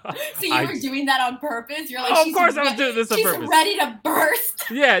so you were doing that on purpose? You're like, of course I was doing this on purpose. She's ready to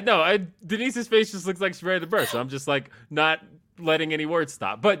burst. Yeah, no, Denise's face just looks like she's ready to burst, so I'm just like not letting any words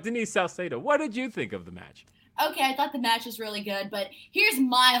stop. But Denise Salcedo, what did you think of the match? Okay, I thought the match was really good, but here's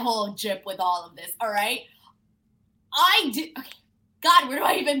my whole jip with all of this, all right? Okay, God, where do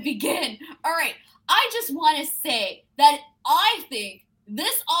I even begin? All right, I just want to say that I think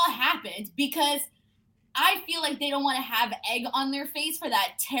this all happened because I feel like they don't want to have egg on their face for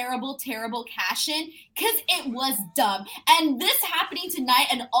that terrible, terrible cash-in, because it was dumb. And this happening tonight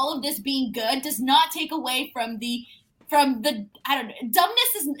and all of this being good does not take away from the I don't know,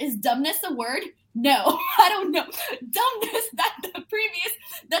 dumbness is dumbness a word? No, I don't know. Dumbness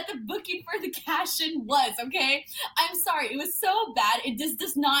that the booking for the cash-in was, okay? I'm sorry. It was so bad. It just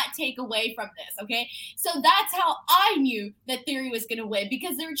does not take away from this, okay? So that's how I knew that Theory was going to win,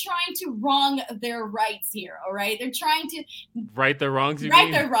 because they're trying to wrong their rights here, all right? They're trying to... Right their wrongs, you right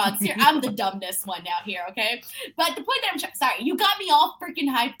mean? their wrongs here. I'm the dumbness one now here, okay? But the point that I'm trying... Sorry, you got me all freaking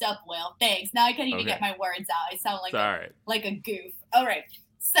hyped up, Will. Thanks. Now I can't even get my words out. I sound like a goof. All right.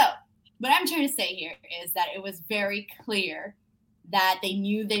 So... what I'm trying to say here is that it was very clear that they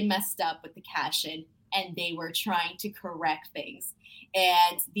knew they messed up with the cash-in and they were trying to correct things.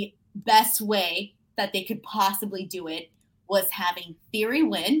 And the best way that they could possibly do it was having Theory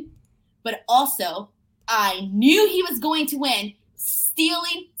win, but also I knew he was going to win,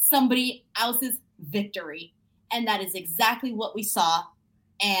 stealing somebody else's victory. And that is exactly what we saw.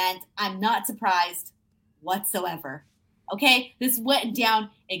 And I'm not surprised whatsoever. Okay, this went down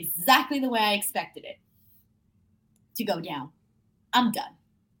exactly the way I expected it to go down. I'm done.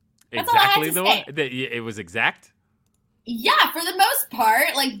 That's exactly all I had to say. It was exact? Yeah, for the most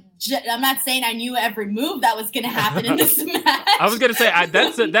part. Like, I'm not saying I knew every move that was going to happen in this match. I was going to say,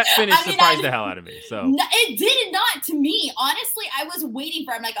 that finish surprised the hell out of me. So no, it did not to me. Honestly, I was waiting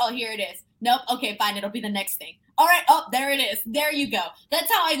for it. I'm like, oh, here it is. Nope. Okay, fine. It'll be the next thing. All right. Oh, there it is. There you go.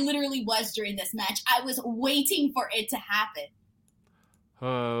 That's how I literally was during this match. I was waiting for it to happen.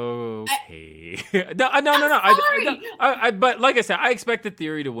 Okay. No. But like I said, I expected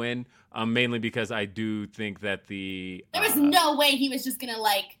Theory to win, mainly because I do think that there was no way he was just gonna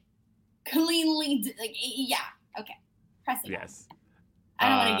cleanly yeah. Okay. Pressing. Yes. I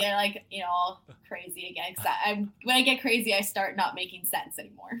don't want to get all crazy again. Cause when I get crazy, I start not making sense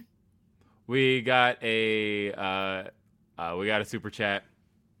anymore. We got a super chat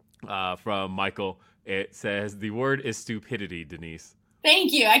from Michael. It says the word is stupidity, Denise.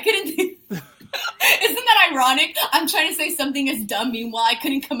 Thank you. I couldn't. Isn't that ironic? I'm trying to say something is dumb. Meanwhile, I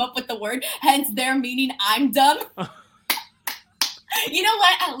couldn't come up with the word. Hence, their meaning I'm dumb. You know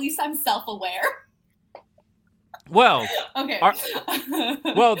what? At least I'm self-aware. Well, Okay.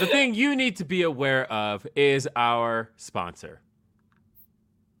 well, the thing you need to be aware of is our sponsor.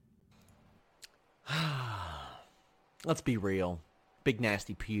 Let's be real. Big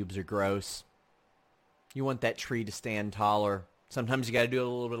nasty pubes are gross. You want that tree to stand taller. Sometimes you got to do a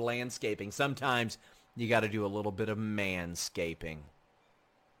little bit of landscaping. Sometimes you got to do a little bit of manscaping.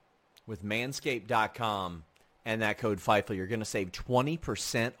 With Manscaped.com and that code FIFO, you're going to save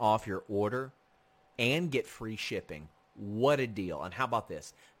 20% off your order and get free shipping. What a deal. And how about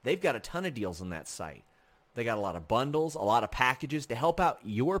this? They've got a ton of deals on that site. They got a lot of bundles, a lot of packages to help out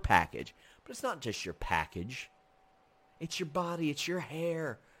your package. But it's not just your package. It's your body. It's your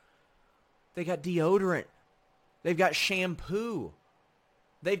hair. They got deodorant. They've got shampoo.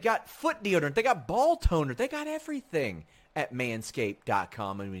 They've got foot deodorant. They got ball toner. They got everything at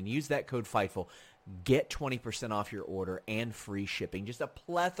Manscaped.com. And when you use that code FIGHTFUL, get 20% off your order and free shipping. Just a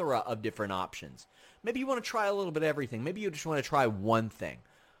plethora of different options. Maybe you want to try a little bit of everything. Maybe you just want to try one thing.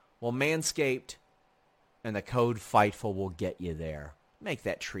 Well, Manscaped and the code FIGHTFUL will get you there. Make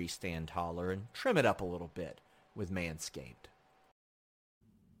that tree stand taller and trim it up a little bit with Manscaped.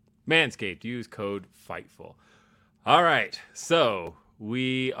 Manscaped, use code FIGHTFUL. All right, so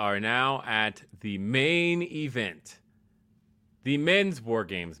we are now at the main event. The men's War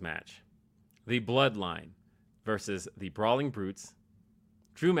Games match. The Bloodline versus the Brawling Brutes,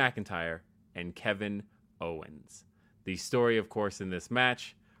 Drew McIntyre, and Kevin Owens. The story, of course, in this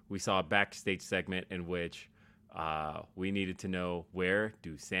match, we saw a backstage segment in which we needed to know, where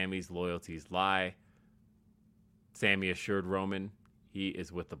do Sammy's loyalties lie? Sammy assured Roman he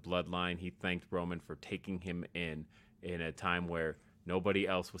is with the Bloodline. He thanked Roman for taking him in a time where nobody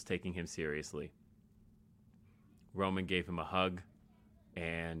else was taking him seriously. Roman gave him a hug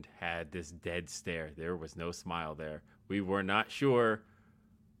and had this dead stare. There was no smile there. We were not sure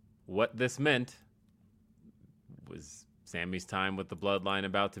what this meant. Was Sammy's time with the Bloodline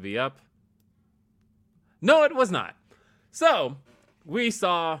about to be up? No, it was not. So, we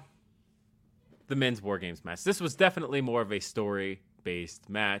saw the men's War Games match. This was definitely more of a story-based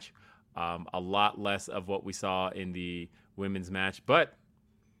match. A lot less of what we saw in the women's match, but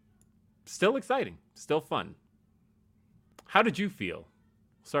still exciting, still fun. How did you feel?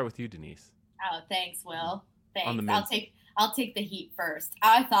 We'll start with you, Denise. Oh, thanks, Will. Thanks. On the I'll take the heat first.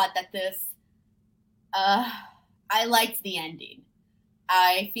 I thought that this, I liked the ending.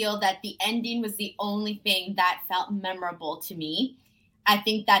 I feel that the ending was the only thing that felt memorable to me. I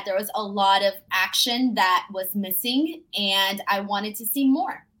think that there was a lot of action that was missing, and I wanted to see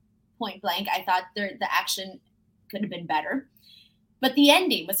more. Point blank, I thought the action could have been better. But the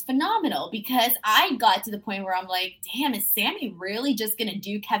ending was phenomenal because I got to the point where I'm like, damn, is Sammy really just going to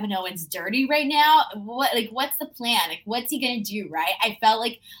do Kevin Owens dirty right now? What's the plan? Like, what's he going to do, right? I felt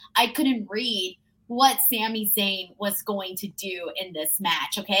like I couldn't read what Sami Zayn was going to do in this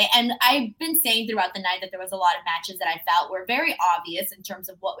match, okay? And I've been saying throughout the night that there was a lot of matches that I felt were very obvious in terms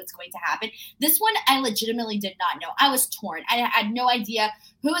of what was going to happen. This one, I legitimately did not know. I was torn. I had no idea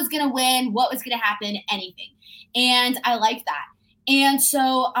who was going to win, what was going to happen, anything. And I liked that. And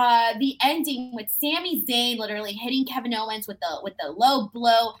so the ending with Sami Zayn literally hitting Kevin Owens with the low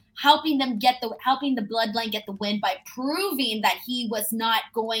blow, helping the Bloodline get the win by proving that he was not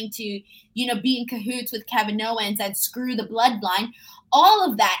going to, be in cahoots with Kevin Owens and screw the Bloodline. All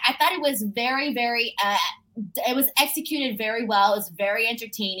of that, I thought it was very, very. It was executed very well. It was very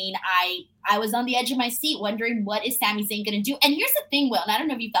entertaining. I was on the edge of my seat wondering, what is Sami Zayn going to do? And here's the thing, Will, and I don't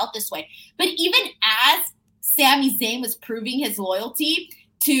know if you felt this way, but even as Sami Zayn was proving his loyalty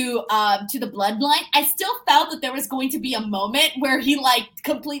to the Bloodline, I still felt that there was going to be a moment where he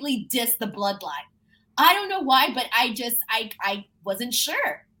completely dissed the Bloodline. I don't know why, but I wasn't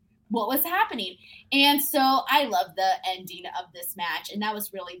sure what was happening. And so I loved the ending of this match, and that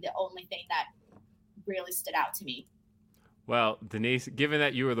was really the only thing that really stood out to me. Well, Denise, given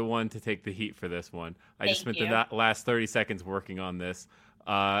that you were the one to take the heat for this one, I just spent the last 30 seconds working on this.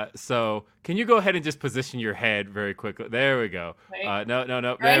 So can you go ahead and just position your head very quickly? There we go. Right. No.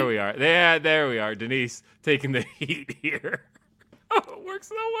 Right. There we are. There we are. Denise taking the heat here. Oh, it works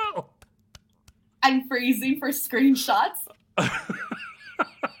so well. I'm freezing for screenshots.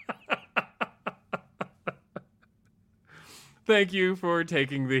 Thank you for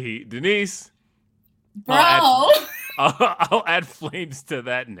taking the heat, Denise. Bro. I'll add flames to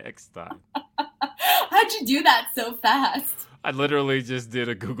that next time. How'd you do that so fast? I literally just did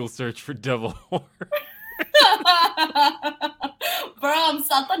a Google search for devil horror. Bro, I'm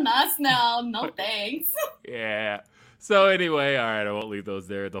Satanas now. No thanks. Yeah. So anyway, all right, I won't leave those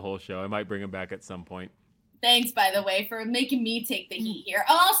there the whole show. I might bring them back at some point. Thanks, by the way, for making me take the heat here.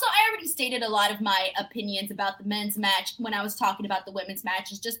 Also, I already stated a lot of my opinions about the men's match when I was talking about the women's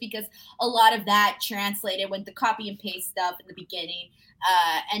matches, just because a lot of that translated with the copy and paste stuff in the beginning.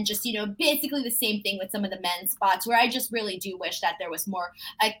 And just, basically the same thing with some of the men's spots, where I just really do wish that there was more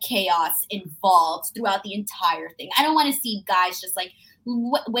chaos involved throughout the entire thing. I don't want to see guys just like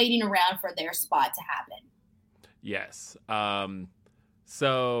waiting around for their spot to happen. Yes.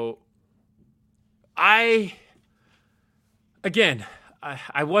 So I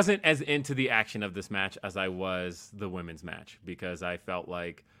wasn't as into the action of this match as I was the women's match, because I felt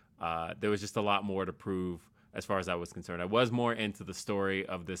like there was just a lot more to prove as far as I was concerned. I was more into the story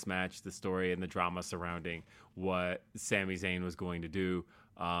of this match, the story and the drama surrounding what Sami Zayn was going to do.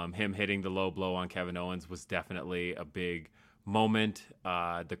 Him hitting the low blow on Kevin Owens was definitely a big moment.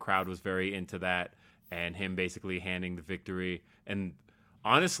 The crowd was very into that, and him basically handing the victory. And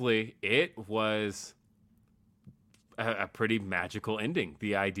honestly, it was a pretty magical ending.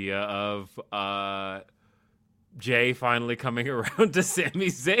 The idea of Jay finally coming around to Sami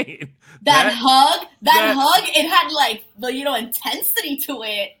Zayn. That hug, it had like the intensity to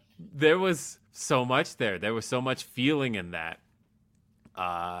it. There was so much there. There was so much feeling in that.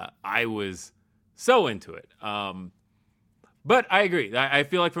 I was so into it. But I agree. I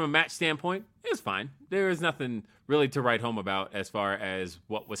feel like from a match standpoint, it was fine. There was nothing really to write home about as far as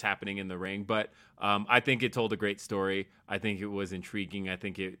what was happening in the ring. But I think it told a great story. I think it was intriguing. I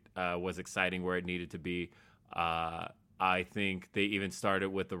think it was exciting where it needed to be. I think they even started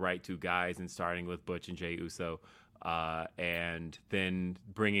with the right two guys, and starting with Butch and Jey Uso, and then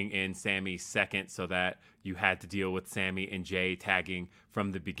bringing in Sami second, so that you had to deal with Sami and Jay tagging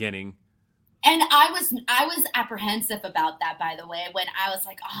from the beginning. And I was apprehensive about that, by the way, when I was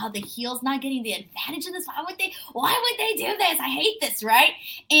like, the heel's not getting the advantage in this. Why would they do this? I hate this, right?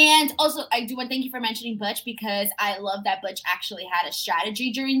 And also, I do want to thank you for mentioning Butch, because I love that Butch actually had a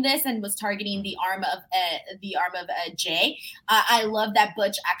strategy during this and was targeting the arm of Jay. I love that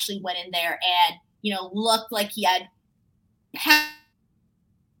Butch actually went in there and, looked like he had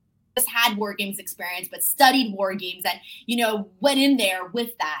War Games experience, but studied War Games and, went in there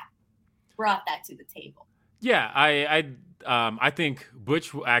with that. Brought that to the table. Yeah, I think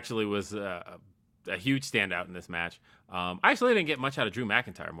Butch actually was a huge standout in this match. I actually didn't get much out of Drew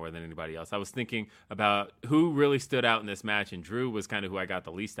McIntyre more than anybody else. I was thinking about who really stood out in this match, and Drew was kind of who I got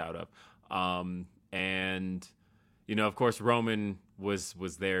the least out of. And of course, Roman was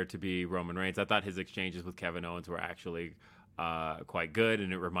there to be Roman Reigns. I thought his exchanges with Kevin Owens were actually quite good,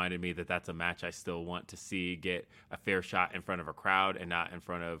 and it reminded me that that's a match I still want to see get a fair shot in front of a crowd and not in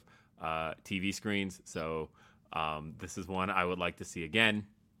front of TV screens. So this is one I would like to see again.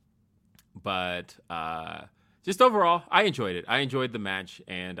 But just overall, I enjoyed it. I enjoyed the match,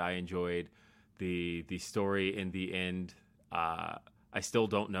 and I enjoyed the story in the end. I still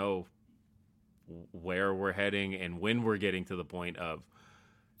don't know where we're heading and when we're getting to the point of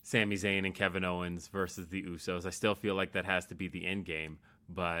Sami Zayn and Kevin Owens versus the Usos. I still feel like that has to be the end game.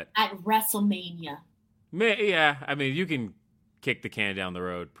 But at WrestleMania. Yeah, I mean, you can kick the can down the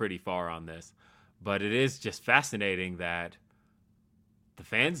road pretty far on this, but it is just fascinating that the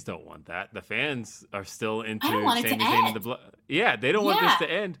fans don't want that. The fans are still into Sami Zayn and the blood. Yeah, they don't want this to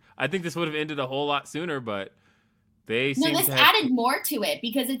end. I think this would have ended a whole lot sooner, but they seem this to have added more to it,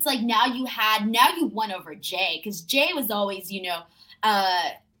 because it's like now you won over Jay, because Jay was always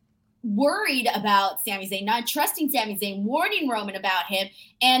worried about Sami Zayn, not trusting Sami Zayn, warning Roman about him,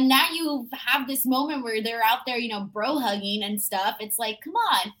 and now you have this moment where they're out there, bro hugging and stuff. It's like, come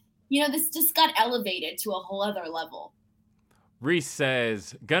on, this just got elevated to a whole other level. Reese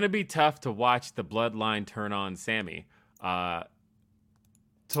says, gonna be tough to watch the bloodline turn on Sami.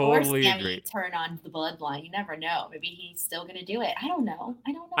 Totally or Sami agree. Turn on the bloodline. You never know. Maybe he's still gonna do it. I don't know.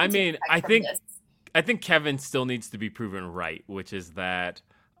 I mean, I think Kevin still needs to be proven right, which is that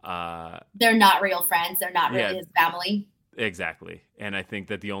they're not real friends. They're not really his family. Exactly. And I think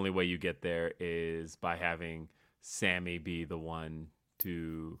that the only way you get there is by having Sami be the one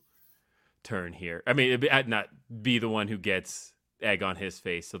to turn here. I mean, not be the one who gets egg on his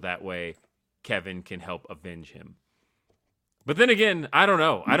face, so that way Kevin can help avenge him. But then again, I don't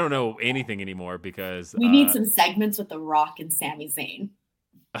know. I don't know anything anymore, because we need some segments with The Rock and Sami Zayn.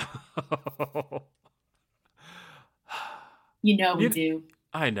 We do.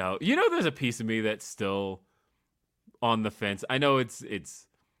 I know. There's a piece of me that's still on the fence. I know it's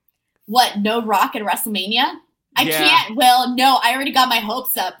what, no Rock at WrestleMania? I can't. Well, no, I already got my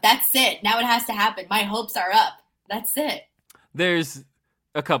hopes up. That's it. Now it has to happen. My hopes are up. That's it. There's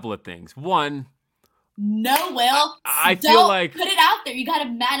a couple of things. One, no, Will. I feel like put it out there. You got to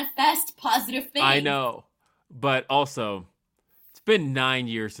manifest positive things. I know. But also, it's been 9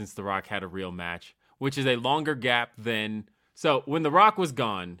 years since The Rock had a real match, which is a longer gap than... So when The Rock was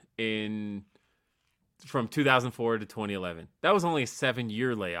gone from 2004 to 2011, that was only a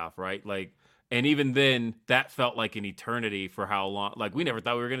 7-year layoff, right? Like, and even then, that felt like an eternity for how long. Like, we never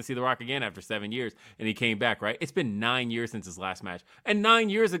thought we were going to see The Rock again after 7 years, and he came back, right? It's been 9 years since his last match. And 9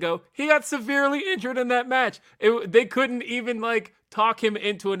 years ago, he got severely injured in that match. They couldn't even, like, talk him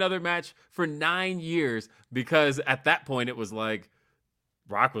into another match for 9 years because at that point, it was like,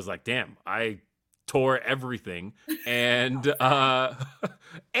 Rock was like, damn, I tore everything. And,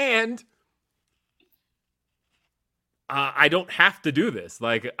 I don't have to do this.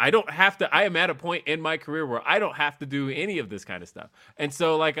 Like, I am at a point in my career where I don't have to do any of this kind of stuff. And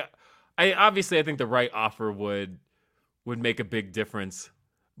so, like, I think the right offer would make a big difference.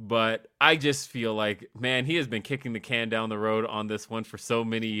 But I just feel like, man, he has been kicking the can down the road on this one for so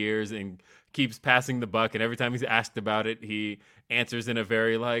many years and keeps passing the buck. And every time he's asked about it, he answers in a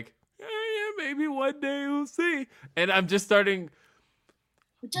very like, yeah, maybe one day we'll see. And I'm just starting.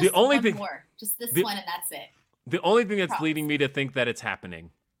 Just this one, and that's it. The only thing that's leading me to think that it's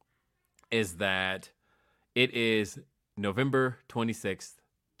happening is that it is November 26th,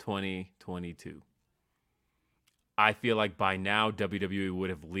 2022. I feel like by now WWE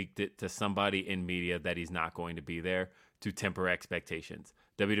would have leaked it to somebody in media that he's not going to be there to temper expectations.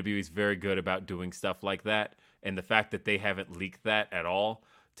 WWE is very good about doing stuff like that, and the fact that they haven't leaked that at all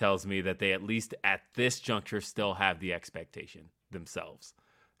tells me that they, at least at this juncture, still have the expectation themselves.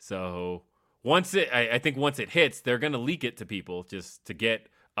 So... I think once it hits, they're going to leak it to people just to get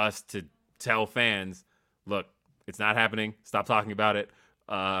us to tell fans, look, it's not happening. Stop talking about it.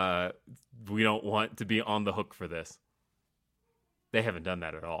 We don't want to be on the hook for this. They haven't done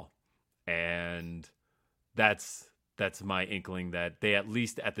that at all. And that's my inkling that they, at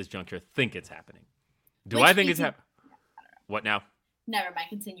least at this juncture, think it's happening. I think it's happening? What now? Never mind.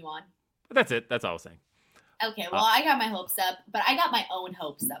 Continue on. But that's it. That's all I was saying. Okay, well, I got my hopes up, but I got my own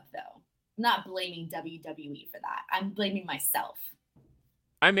hopes up, though. I'm not blaming WWE for that. I'm blaming myself.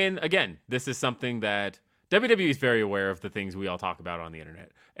 I mean, again, this is something that WWE is very aware of, the things we all talk about on the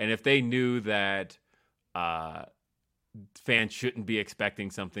internet. And if they knew that fans shouldn't be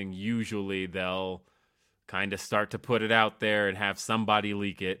expecting something, usually they'll kind of start to put it out there and have somebody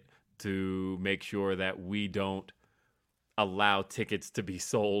leak it to make sure that we don't allow tickets to be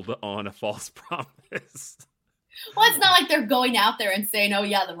sold on a false promise. Well, it's not like they're going out there and saying, oh,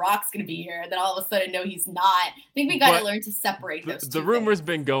 yeah, The Rock's going to be here. And then all of a sudden, no, he's not. I think we got to learn to separate those two. The rumor's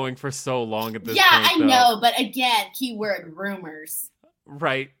been going for so long at this point. Yeah, I know. But again, keyword rumors.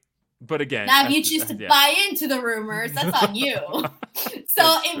 Right. But again. Now, if you choose to buy into the rumors, that's on you.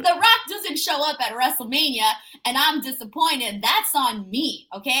 So if The Rock doesn't show up at WrestleMania and I'm disappointed, that's on me.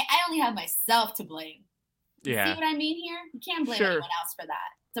 Okay? I only have myself to blame. Yeah. See what I mean here? You can't blame anyone else for that.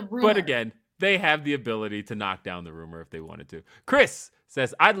 It's a rumor. But again, they have the ability to knock down the rumor if they wanted to. Chris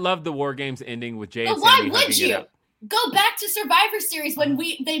says, I'd love the War Games ending with Jay and Sammy. Why would you? Go back to Survivor Series when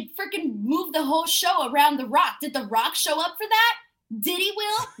they freaking moved the whole show around The Rock. Did The Rock show up for that? Did he,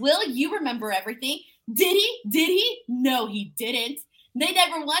 Will? Will, you remember everything. Did he? Did he? No, he didn't. They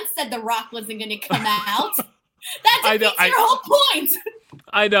never once said The Rock wasn't going to come out. That defeats your whole point.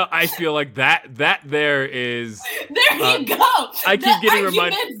 I know. I feel like that there is. There you go. I keep getting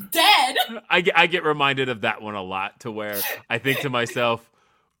reminded. Dead. I get reminded of that one a lot, to where I think to myself,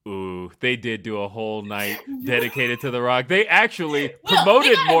 ooh, they did do a whole night dedicated to The Rock. They actually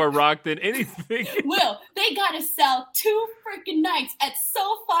promoted more Rock than anything. Will, they got to sell 2 freaking nights at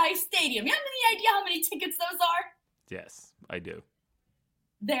SoFi Stadium. You have any idea how many tickets those are? Yes, I do.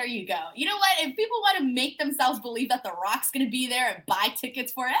 There you go. You know what? If people want to make themselves believe that The Rock's going to be there and buy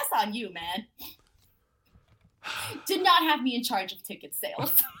tickets for it, that's on you, man. Did not have me in charge of ticket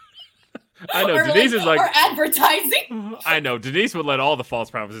sales. I know. Denise is like, or advertising. I know. Denise would let all the false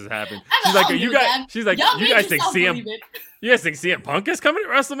promises happen. She's like, you guys think CM Punk is coming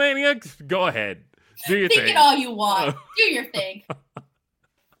at WrestleMania? Go ahead. Do your thing. Think it all you want. Do your thing.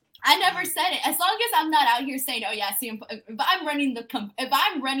 I never said it. As long as I'm not out here saying, "Oh yeah, CM Punk," if I'm running the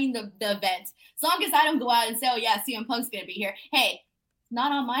event, as long as I don't go out and say, "Oh yeah, CM Punk's gonna be here," hey,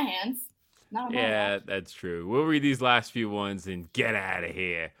 not on my hands. Not on my hands. That's true. We'll read these last few ones and get out of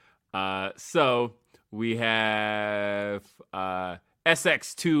here. So we have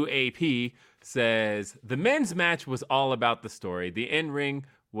SX2AP says the men's match was all about the story. The in-ring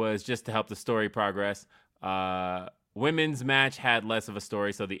was just to help the story progress. Women's match had less of a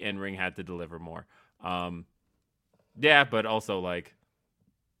story, so the in-ring had to deliver more. Yeah, but also, like,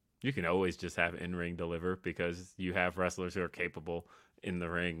 you can always just have in-ring deliver because you have wrestlers who are capable in the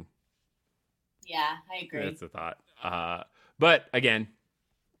ring. Yeah, I agree. That's a thought. But again,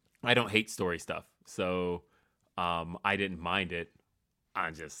 I don't hate story stuff, so I didn't mind it.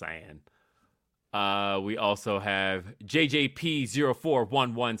 I'm just saying. We also have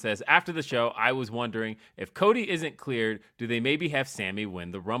JJP0411 says, after the show, I was wondering if Cody isn't cleared, do they maybe have Sammy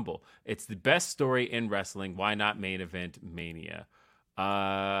win the Rumble? It's the best story in wrestling. Why not main event Mania?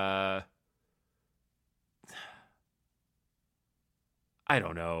 I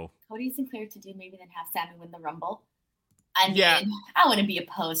don't know. Cody isn't cleared to do maybe then have Sammy win the Rumble. I mean, I wouldn't be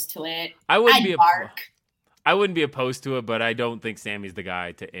opposed to it. I wouldn't be opposed to it, but I don't think Sammy's the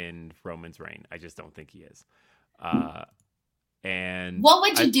guy to end Roman's reign. I just don't think he is. And what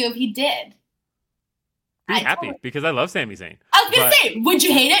would you do if he did? Be happy because I love Sami Zayn. I was gonna say, would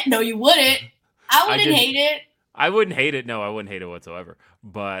you hate it? No, you wouldn't. I wouldn't hate it. I wouldn't hate it. No, I wouldn't hate it whatsoever.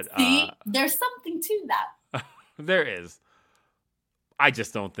 But see, there's something to that. There is. I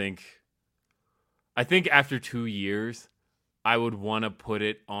just don't think. I think after 2 years, I would want to put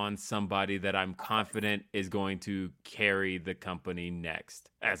it on somebody that I'm confident is going to carry the company next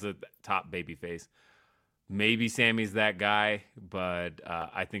as a top babyface. Maybe Sammy's that guy, but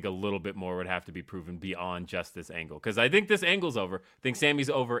I think a little bit more would have to be proven beyond just this angle. Because I think this angle's over. I think Sammy's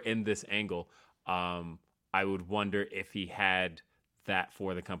over in this angle. I would wonder if he had that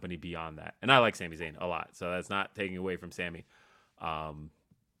for the company beyond that. And I like Sami Zayn a lot, so that's not taking away from Sammy.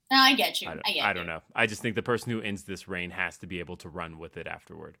 No, I get you. I don't know. I just think the person who ends this reign has to be able to run with it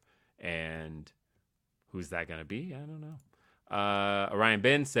afterward. And who's that going to be? I don't know. Orion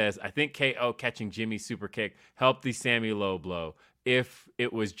Ben says, I think KO catching Jimmy's super kick helped the Sammy low blow. If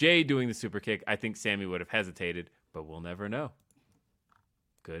it was Jay doing the super kick, I think Sammy would have hesitated, but we'll never know.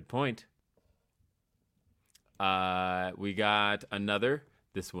 Good point. We got another.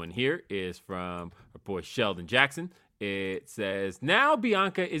 This one here is from our boy Sheldon Jackson. It says, now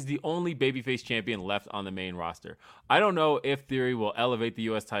Bianca is the only babyface champion left on the main roster. I don't know if Theory will elevate the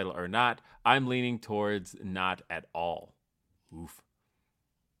U.S. title or not. I'm leaning towards not at all. Oof.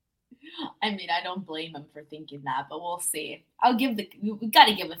 I mean, I don't blame him for thinking that, but we'll see. We got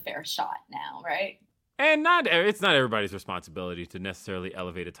to give a fair shot now, right? And it's not everybody's responsibility to necessarily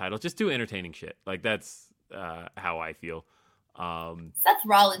elevate a title. Just do entertaining shit. Like, that's how I feel. Seth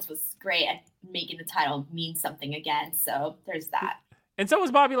Rollins was great at making the title mean something again, so there's that. And so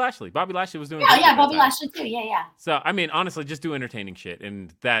was Bobby Lashley. Bobby Lashley was doing Bobby Lashley too. Yeah. So I mean, honestly, just do entertaining shit,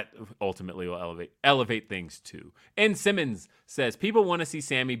 and that ultimately will elevate things too. And Simmons says people want to see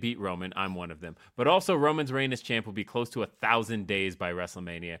Sammy beat Roman. I'm one of them, but also Roman's reign as champ will be close to 1,000 days by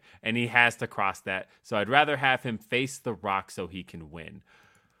WrestleMania, and he has to cross that. So I'd rather have him face The Rock so he can win.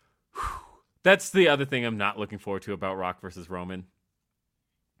 Whew. That's the other thing I'm not looking forward to about Rock versus Roman.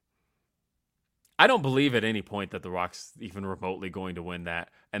 I don't believe at any point that The Rock's even remotely going to win that.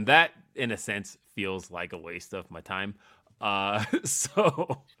 And that, in a sense, feels like a waste of my time. But just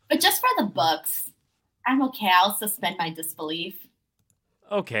for the books, I'm okay. I'll suspend my disbelief.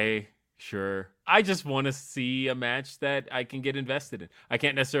 Okay, sure. I just want to see a match that I can get invested in. I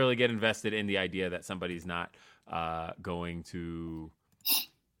can't necessarily get invested in the idea that somebody's not going to...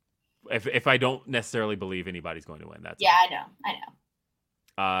 If I don't necessarily believe anybody's going to win, that's I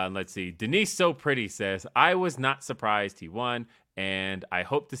know. Let's see. Denise So Pretty says, I was not surprised he won, and I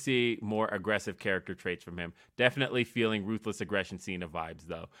hope to see more aggressive character traits from him. Definitely feeling Ruthless Aggression Cena vibes,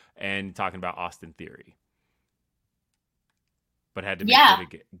 though, and talking about Austin Theory. But had to make sure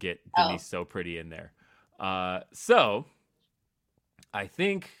to get Denise So Pretty in there. So... I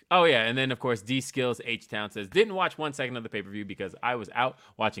think, and then, of course, D-Skills H-Town says, didn't watch 1 second of the pay-per-view because I was out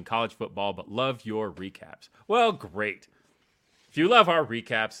watching college football, but love your recaps. Well, great. If you love our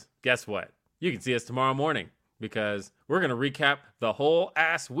recaps, guess what? You can see us tomorrow morning because we're going to recap the whole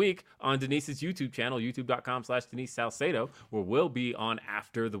ass week on Denise's YouTube channel, youtube.com/Denise Salcedo, where we'll be on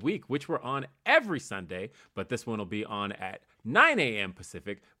After the Week, which we're on every Sunday, but this one will be on at 9 a.m.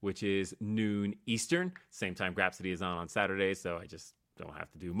 Pacific, which is noon Eastern. Same time Grapsody is on Saturdays, so I just don't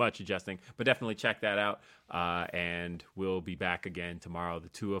have to do much adjusting, but definitely check that out. And we'll be back again tomorrow, the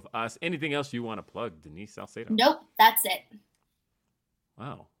two of us. Anything else you want to plug, Denise Salcedo? Nope, that's it.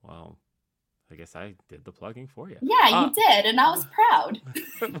 Wow. Well, I guess I did the plugging for you. Yeah, you did, and I was proud.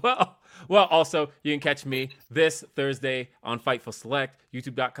 Well, also, you can catch me this Thursday on Fightful Select,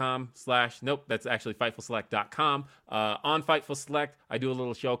 youtube.com/, that's actually FightfulSelect.com. On Fightful Select, I do a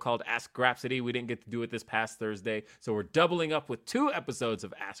little show called Ask Grapsody. We didn't get to do it this past Thursday, so we're doubling up with 2 episodes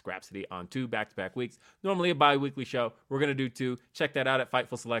of Ask Grapsody on 2 back-to-back weeks. Normally a bi-weekly show. We're going to do 2. Check that out at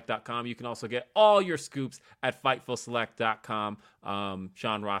FightfulSelect.com. You can also get all your scoops at FightfulSelect.com.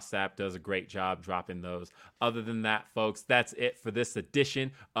 Sean Ross Sapp does a great job dropping those. Other than that, folks, that's it for this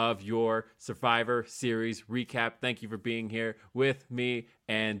edition of your Survivor Series recap. Thank you for being here with me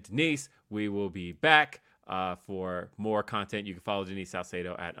and Denise. We will be back for more content. You can follow Denise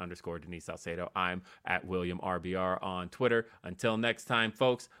Salcedo at _Denise Salcedo. I'm at William RBR on Twitter. Until next time,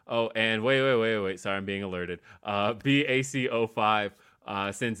 folks. Oh, and wait. Sorry, I'm being alerted. BAC05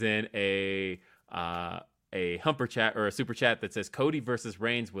 sends in a humper chat or a super chat that says Cody versus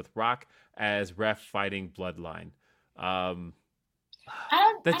Reigns with Rock as ref fighting Bloodline. I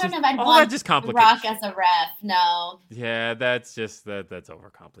don't know if I'd want Rock as a ref. No. Yeah, that's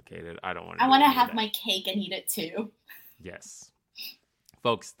overcomplicated. I don't want to. I want to have my cake and eat it too. Yes.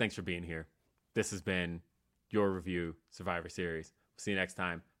 Folks, thanks for being here. This has been your review Survivor Series. See you next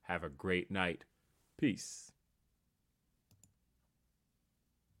time. Have a great night. Peace.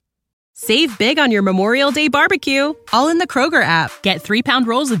 Save big on your Memorial Day barbecue, all in the Kroger app. Get 3-pound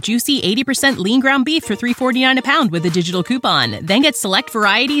rolls of juicy 80% lean ground beef for $3.49 a pound with a digital coupon. Then get select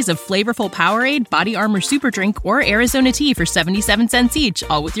varieties of flavorful Powerade, Body Armor Super Drink, or Arizona tea for 77 cents each,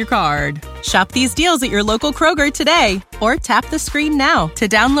 all with your card. Shop these deals at your local Kroger today, or tap the screen now to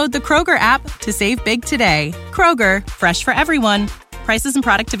download the Kroger app to save big today. Kroger, fresh for everyone. Prices and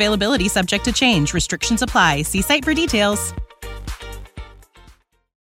product availability subject to change. Restrictions apply. See site for details.